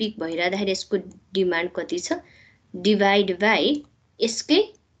सिस्टम पिक भइरहँदाखेरि यसको डिमान्ड कति छ डिभाइड बाई यसकै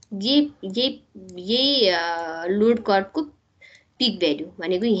यही लोड कर्भको पिक भ्याल्यु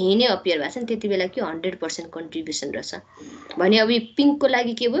भनेको यही नै अपियर भएको छ नि, त्यति बेला के 100% कन्ट्रिब्युसन रहेछ भने अब यो पिङ्कको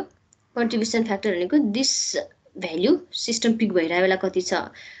लागि के भयो कन्ट्रिब्युसन फ्याक्टर भनेको दिस भ्याल्यु सिस्टम पिक भइरहेको बेला कति छ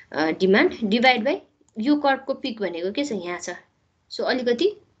डिमान्ड डिभाइड बाई यो कर्भको पिक भनेको के छ यहाँ छ। सो अलिकति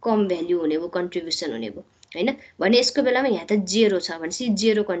कम भ्याल्यु हुने भयो कन्ट्रिब्युसन हुने भयो होइन। भने यसको बेलामा यहाँ त 0 छ भनेपछि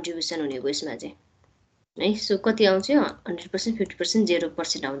 0 कन्ट्रिब्युसन हुने भयो यसमा चाहिँ है। सो कति आउँछ 100%, 50%,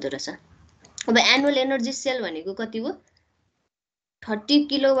 0% आउँदो रहेछ। अब एनुअल एनर्जी सेल भनेको कति हो 30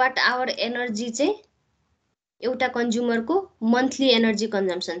 किलोवाट आवर एनर्जी चाहिँ एउटा कन्ज्युमरको मन्थली एनर्जी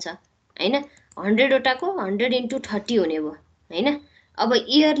कन्जम्सन छ हैन। 100 वटाको 100 × 30 हुने भयो हैन। अब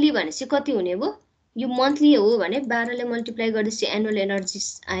इयरली भनेपछि कति हुने भयो यो मन्थली हो भने 12 ले मल्टिप्लाई गर्दैछ एनुअल एनर्जी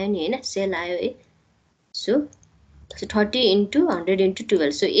आयो नि हैन, सेल आयो है। सो 30 × 100 ×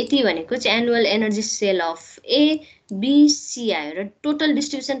 12 सो यति भनेको चाहिँ annual energy sale of A B C आयो र टोटल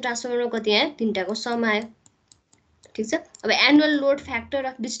डिस्ट्रिब्युसन ट्रान्सफर्मरमा कति आयो तिनटाको सम आयो। ठिक छ। अब annual load factor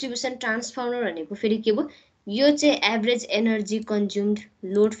of distribution transformer भनेको फेरि के भयो यो चाहिँ average energy consumed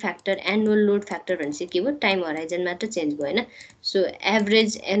load factor annual load factor भनेपछि के भयो टाइम हराइजन मात्र चेन्ज भयो हैन। सो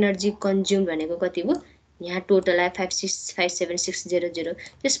एभरेज एनर्जी कन्ज्युम भनेको कति भयो यहाँ टोटल आयो 5657600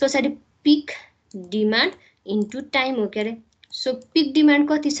 त्यस पछाडि पिक डिमान्ड इन्टु टाइम हो के अरे। सो पिक डिमान्ड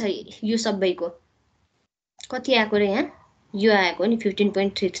कति छ यो सबैको कति आएको र यहाँ यो आएको नि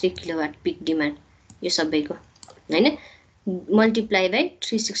 15.33 किलोवाट पिक डिमान्ड यो सबैको हैन, मल्टिप्लाई बाई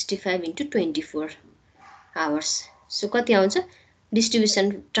 365 × 24 आवर्स। सो कति आउँछ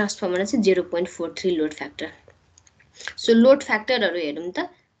डिस्ट्रिब्युसन ट्रान्सफर्मर चाहिँ 0.43 लोड फ्याक्टर। सो लोड फ्याक्टरहरू हेरौँ त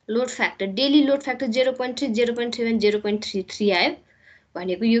load factor daily load factor 0.3, 0.31, 0.33 आयो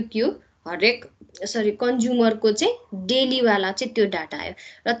भनेको यो के हो हरेक कन्ज्युमरको चाहिँ डेलीवाला चाहिँ त्यो डाटा आयो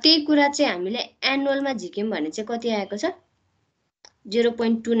र त्यही कुरा चाहिँ हामीले एनुअलमा झिक्यौँ भने चाहिँ कति आएको छ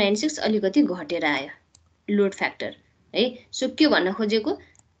 0.296 अलिकति घटेर आयो लोड फ्याक्टर है। सो के भन्न खोजेको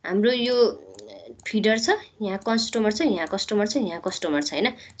हाम्रो यो फिडर छ यहाँ कस्टमर छ यहाँ कस्टमर छ यहाँ कस्टमर छ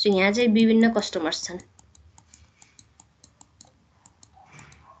हैन। सो यहाँ चाहिँ विभिन्न कस्टमर्स छन्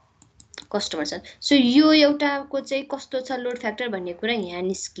सो यो एउटाको चाहिँ कस्तो छ लोड फ्याक्टर भन्ने कुरा यहाँ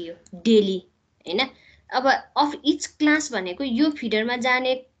निस्कियो डेली हैन। अब अफ इच क्लास भनेको यो फिडरमा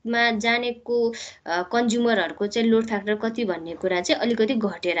जानेको कन्ज्युमरहरूको चाहिँ लोड फ्याक्टर कति भन्ने कुरा चाहिँ अलिकति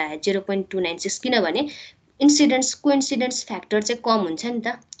घटेर आयो 0.296 किनभने कोइन्सिडेन्स फ्याक्टर चाहिँ कम हुन्छ नि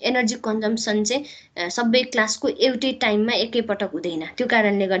त। एनर्जी कन्जम्सन चाहिँ सबै क्लासको एउटै टाइममा एकैपटक हुँदैन, त्यो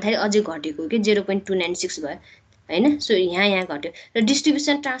कारणले गर्दाखेरि अझै घटेको कि 0.296 भयो हैन। सो यहाँ घट्यो र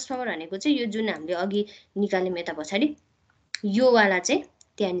डिस्ट्रिब्युसन ट्रान्सफर्मर भनेको चाहिँ यो जुन हामीले अघि निकाल्यौँ यता पछाडि यो वाला चाहिँ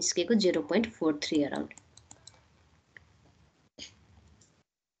त्यहाँ निस्केको 0.43 अराउन्ड।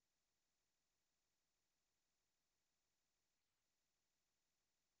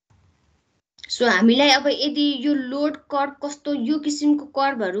 सो सो हामीलाई अब यदि यो लोड कर्भ कस्तो यो किसिमको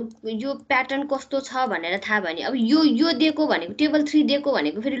कर्भहरू यो प्याटर्न कस्तो छ भनेर थाहा भयो भने अब यो दिएको भनेको टेबल 3 दिएको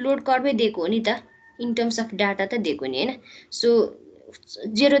भनेको फेरि लोड कर्भै दिएको हो नि त इन टर्म्स अफ डाटा त दिएको नि हैन सो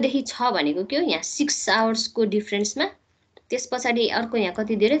 0 देखि 6 भनेको के हो यहाँ 6 आवर्सको डिफरेन्समा त्यस पछाडि अर्को यहाँ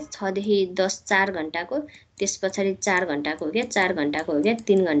कति दियो रे 6 देखि 10 4 घण्टाको त्यस पछाडि 4 घण्टाको हो क्या 4 घण्टाको हो क्या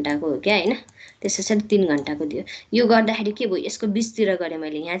 3 घण्टाको हो क्या हैन त्यस पछाडि 3 घण्टाको दियो यो गर्दाखेरि के भयो यसको बीचतिर गरे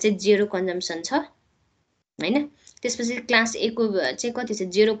मैले यहाँ चाहिँ 0 कन्जम्सन छ हैन त्यसपछि क्लास ए को चाहिँ कति छ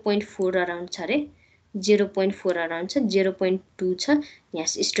 0.4 अराउन्ड छ रे 0.4 अराउन्ड छ 0.2 छ यहाँ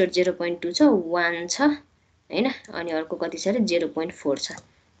स्टोर 0.2 छ 1 छ हैन अनि अर्को कति छ रे 0.4 छ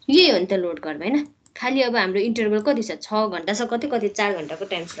यही हो नि त लोड कर्भ हैन खाली अब हाम्रो इन्टरभल कति छ 6 घण्टा छ कति 4 घण्टाको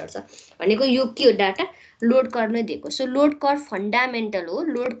टाइम स्लट छ भनेको यो के हो डाटा लोड कर्भ नै दिएको सो लोड कर्भ फन्डामेन्टल हो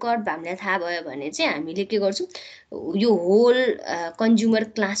लोड कर्भ हामीलाई थाहा भयो भने चाहिँ हामीले के गर्छौँ यो होल कन्ज्युमर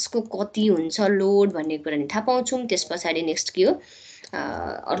क्लासको कति हुन्छ लोड भन्ने कुरा नि थाहा पाउँछौँ त्यस पछाडि नेक्स्ट के हो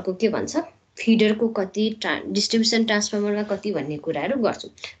अर्को के भन्छ फिडरको कति डिस्ट्रिब्युसन ट्रान्सफर्मरमा कति भन्ने कुराहरू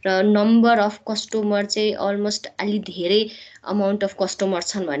गर्छौँ र नम्बर अफ कस्टमर चाहिँ अलमोस्ट अलि धेरै अमाउन्ट अफ कस्टमर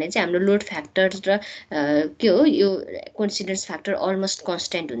छन् भने चाहिँ हाम्रो लोड फ्याक्टर र के हो यो कोइन्सिडेन्स फ्याक्टर अलमोस्ट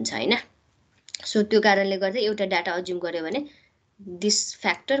कन्स्ट्यान्ट हुन्छ हैन सो त्यो कारणले गर्दा एउटा डाटा अज्युम गर्यो भने दिस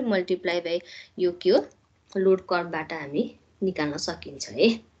फ्याक्टर मल्टिप्लाई बाई यो के हो लोड कर्भबाट हामी निकाल्न सकिन्छ है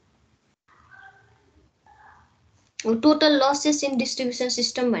total losses in distribution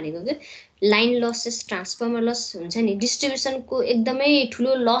system भनेको के लाइन लसेस ट्रान्सफर्मर लस हुन्छ नि डिस्ट्रिब्युसनको एकदमै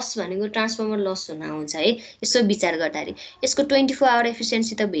ठुलो लस भनेको ट्रान्सफर्मर लस हुन आउँछ है यसो विचार गर्दाखेरि यसको 24 आवर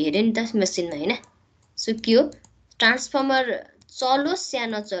एफिसिएन्सी त हेर्यो नि त मेसिनमा हैन सो के हो ट्रान्सफर्मर चलोस् या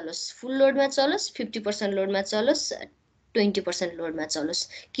नचलोस् फुल लोडमा चलोस् 50% लोडमा चलोस् 20% लोडमा चलोस्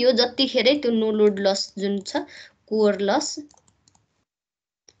के हो जतिखेरै त्यो नो लोड लस जुन छ कोर लस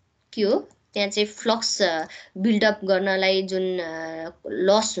के हो त्यहाँ चाहिँ फ्लक्स बिल्डअप गर्नलाई जुन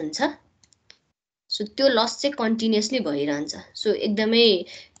लस हुन्छ सो त्यो लस चाहिँ कन्टिन्युअसली भइरहन्छ सो एकदमै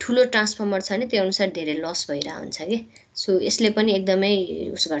ठुलो ट्रान्सफर्मर छ नि त्यो अनुसार धेरै लस भइरहेको हुन्छ कि सो यसले पनि एकदमै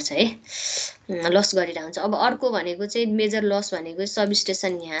उस गर्छ है लस गरिरहेको हुन्छ अब अर्को भनेको चाहिँ मेजर लस भनेको सब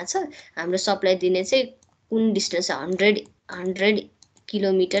स्टेसन यहाँ छ हाम्रो सप्लाई दिने चाहिँ कुन डिस्टेन्स 100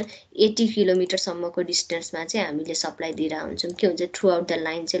 किलोमिटर 80 किलोमिटरसम्मको डिस्टेन्समा चाहिँ हामीले सप्लाई दिइरहेको हुन्छौँ के हुन्छ थ्रु आउट द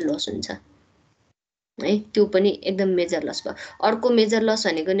लाइन चाहिँ लस हुन्छ है त्यो पनि एकदम मेजर लस भयो अर्को मेजर लस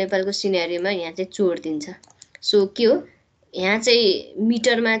भनेको नेपालको सिनेरियोमा यहाँ चाहिँ चोर दिन्छ सो के हो यहाँ चाहिँ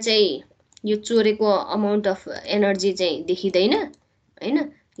मिटरमा चाहिँ यो चोरेको अमाउन्ट अफ एनर्जी चाहिँ देखिँदैन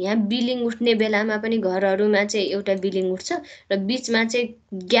हैन यहाँ बिलिङ उठ्ने बेलामा पनि घरहरूमा चाहिँ एउटा बिलिङ उठ्छ र बिचमा चाहिँ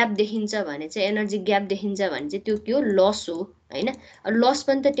ग्याप देखिन्छ भने चाहिँ एनर्जी ग्याप देखिन्छ भने चाहिँ त्यो के हो लस हो हैन लस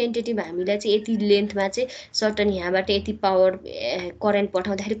पनि त टेन्टेटिभ हामीलाई चाहिँ यति लेन्थमा चाहिँ सर्टन यहाँबाट यति पावर करेन्ट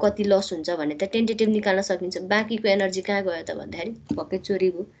पठाउँदाखेरि कति लस हुन्छ भने त टेन्टेटिभ निकाल्न सकिन्छ बाँकीको एनर्जी कहाँ गयो त भन्दाखेरि पक्कै चोरी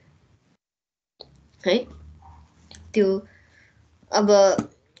भयो है त्यो अब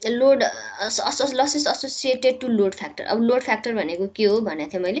load losses associated to load factor अब लोड फ्याक्टर भनेको के हो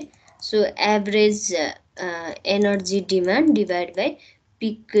भनेको थिएँ मैले so average energy demand divide by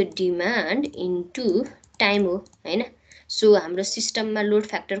pick demand into time हो हैन सो हाम्रो सिस्टममा लोड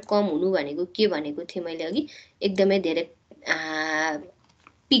फ्याक्टर कम हुनु भनेको के भनेको थिएँ मैले अघि एकदमै धेरै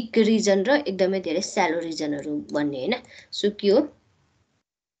पिक रिजन र एकदमै धेरै स्यालो रिजनहरू भन्ने हैन सो के हो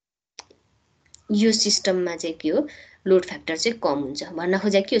यो सिस्टममा चाहिँ के हो लोड फ्याक्टर चाहिँ कम हुन्छ भन्न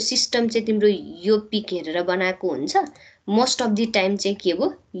खोजेको के हो सिस्टम चाहिँ तिम्रो यो पिक हेरेर बनाएको हुन्छ मोस्ट अफ द टाइम चाहिँ के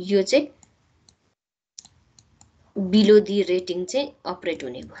हो यो चाहिँ बिलो दि रेटिङ चाहिँ अपरेट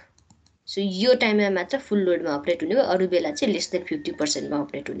हुने भयो सो यो टाइममा मात्र फुल लोडमा अपरेट हुने भयो अरू बेला चाहिँ लेस देन 50% मा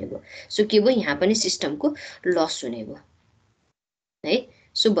अपरेट हुने भयो सो के भयो यहाँ पनि सिस्टमको लस हुने भयो है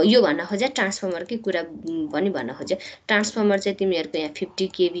सो यो भन्न खोजे ट्रान्सफर्मरकै कुरा पनि भन्न खोजे ट्रान्सफर्मर चाहिँ तिमीहरूको यहाँ 50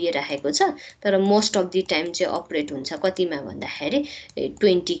 केभीए राखेको छ तर मोस्ट अफ द टाइम चाहिँ अपरेट हुन्छ कतिमा भन्दाखेरि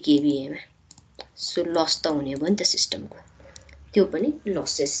 20 केभीएमा सो लस त हुने भयो नि त सिस्टमको त्यो पनि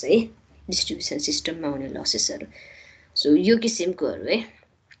लसेस है डिस्ट्रिब्युसन सिस्टममा हुने लसेसहरू सो यो किसिमकोहरू है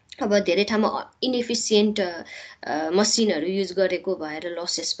अब धेरै ठाउँमा इनएफिसियन्ट मसिनहरू युज गरेको भएर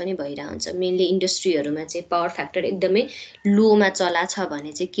लसेस पनि भइरहेको हुन्छ मेनली इन्डस्ट्रीहरूमा चाहिँ पावर फ्याक्टर एकदमै लोमा चला छ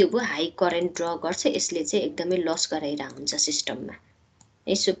भने चाहिँ के भयो हाई करेन्ट ड्र गर्छ यसले चाहिँ एकदमै लस गराइरहेको हुन्छ सिस्टममा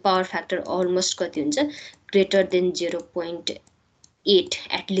यसो पावर फ्याक्टर अलमोस्ट कति हुन्छ ग्रेटर देन 0.8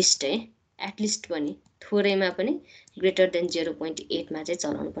 एटलिस्ट है एटलिस्ट पनि थोरैमा पनि ग्रेटर देन 0.8 मा चाहिँ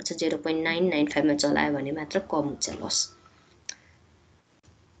चलाउनुपर्छ 0.995 मा चलायो भने मात्र कम हुन्छ loss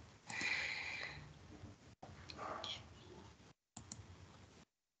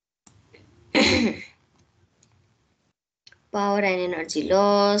power and energy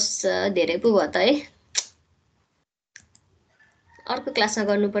loss धेरै पो भयो त है। अर्को क्लासमा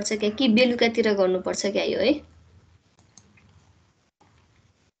गर्नुपर्छ क्या कि बेलुकातिर गर्नुपर्छ क्या यो है।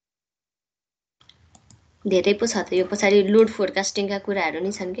 धेरै पो छ त यो, पछाडि लोड फोरकास्टिङका कुराहरू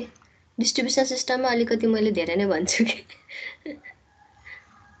नि छन् कि। डिस्ट्रिब्युसन सिस्टममा अलिकति मैले धेरै नै भन्छु कि।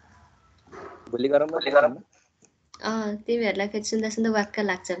 भोलि गरौँ न त। तिमीहरूलाई फेरि सुन्दा सुन्दा वाक्क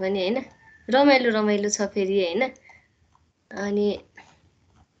लाग्छ पनि होइन, रमाइलो रमाइलो छ फेरि होइन। अनि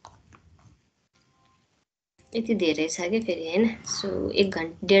यति धेरै छ कि फेरि होइन। सो 1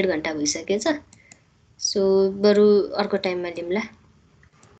 घन्टा 1.5 घन्टा भइसकेछ। सो बरु अर्को टाइममा लिउँला।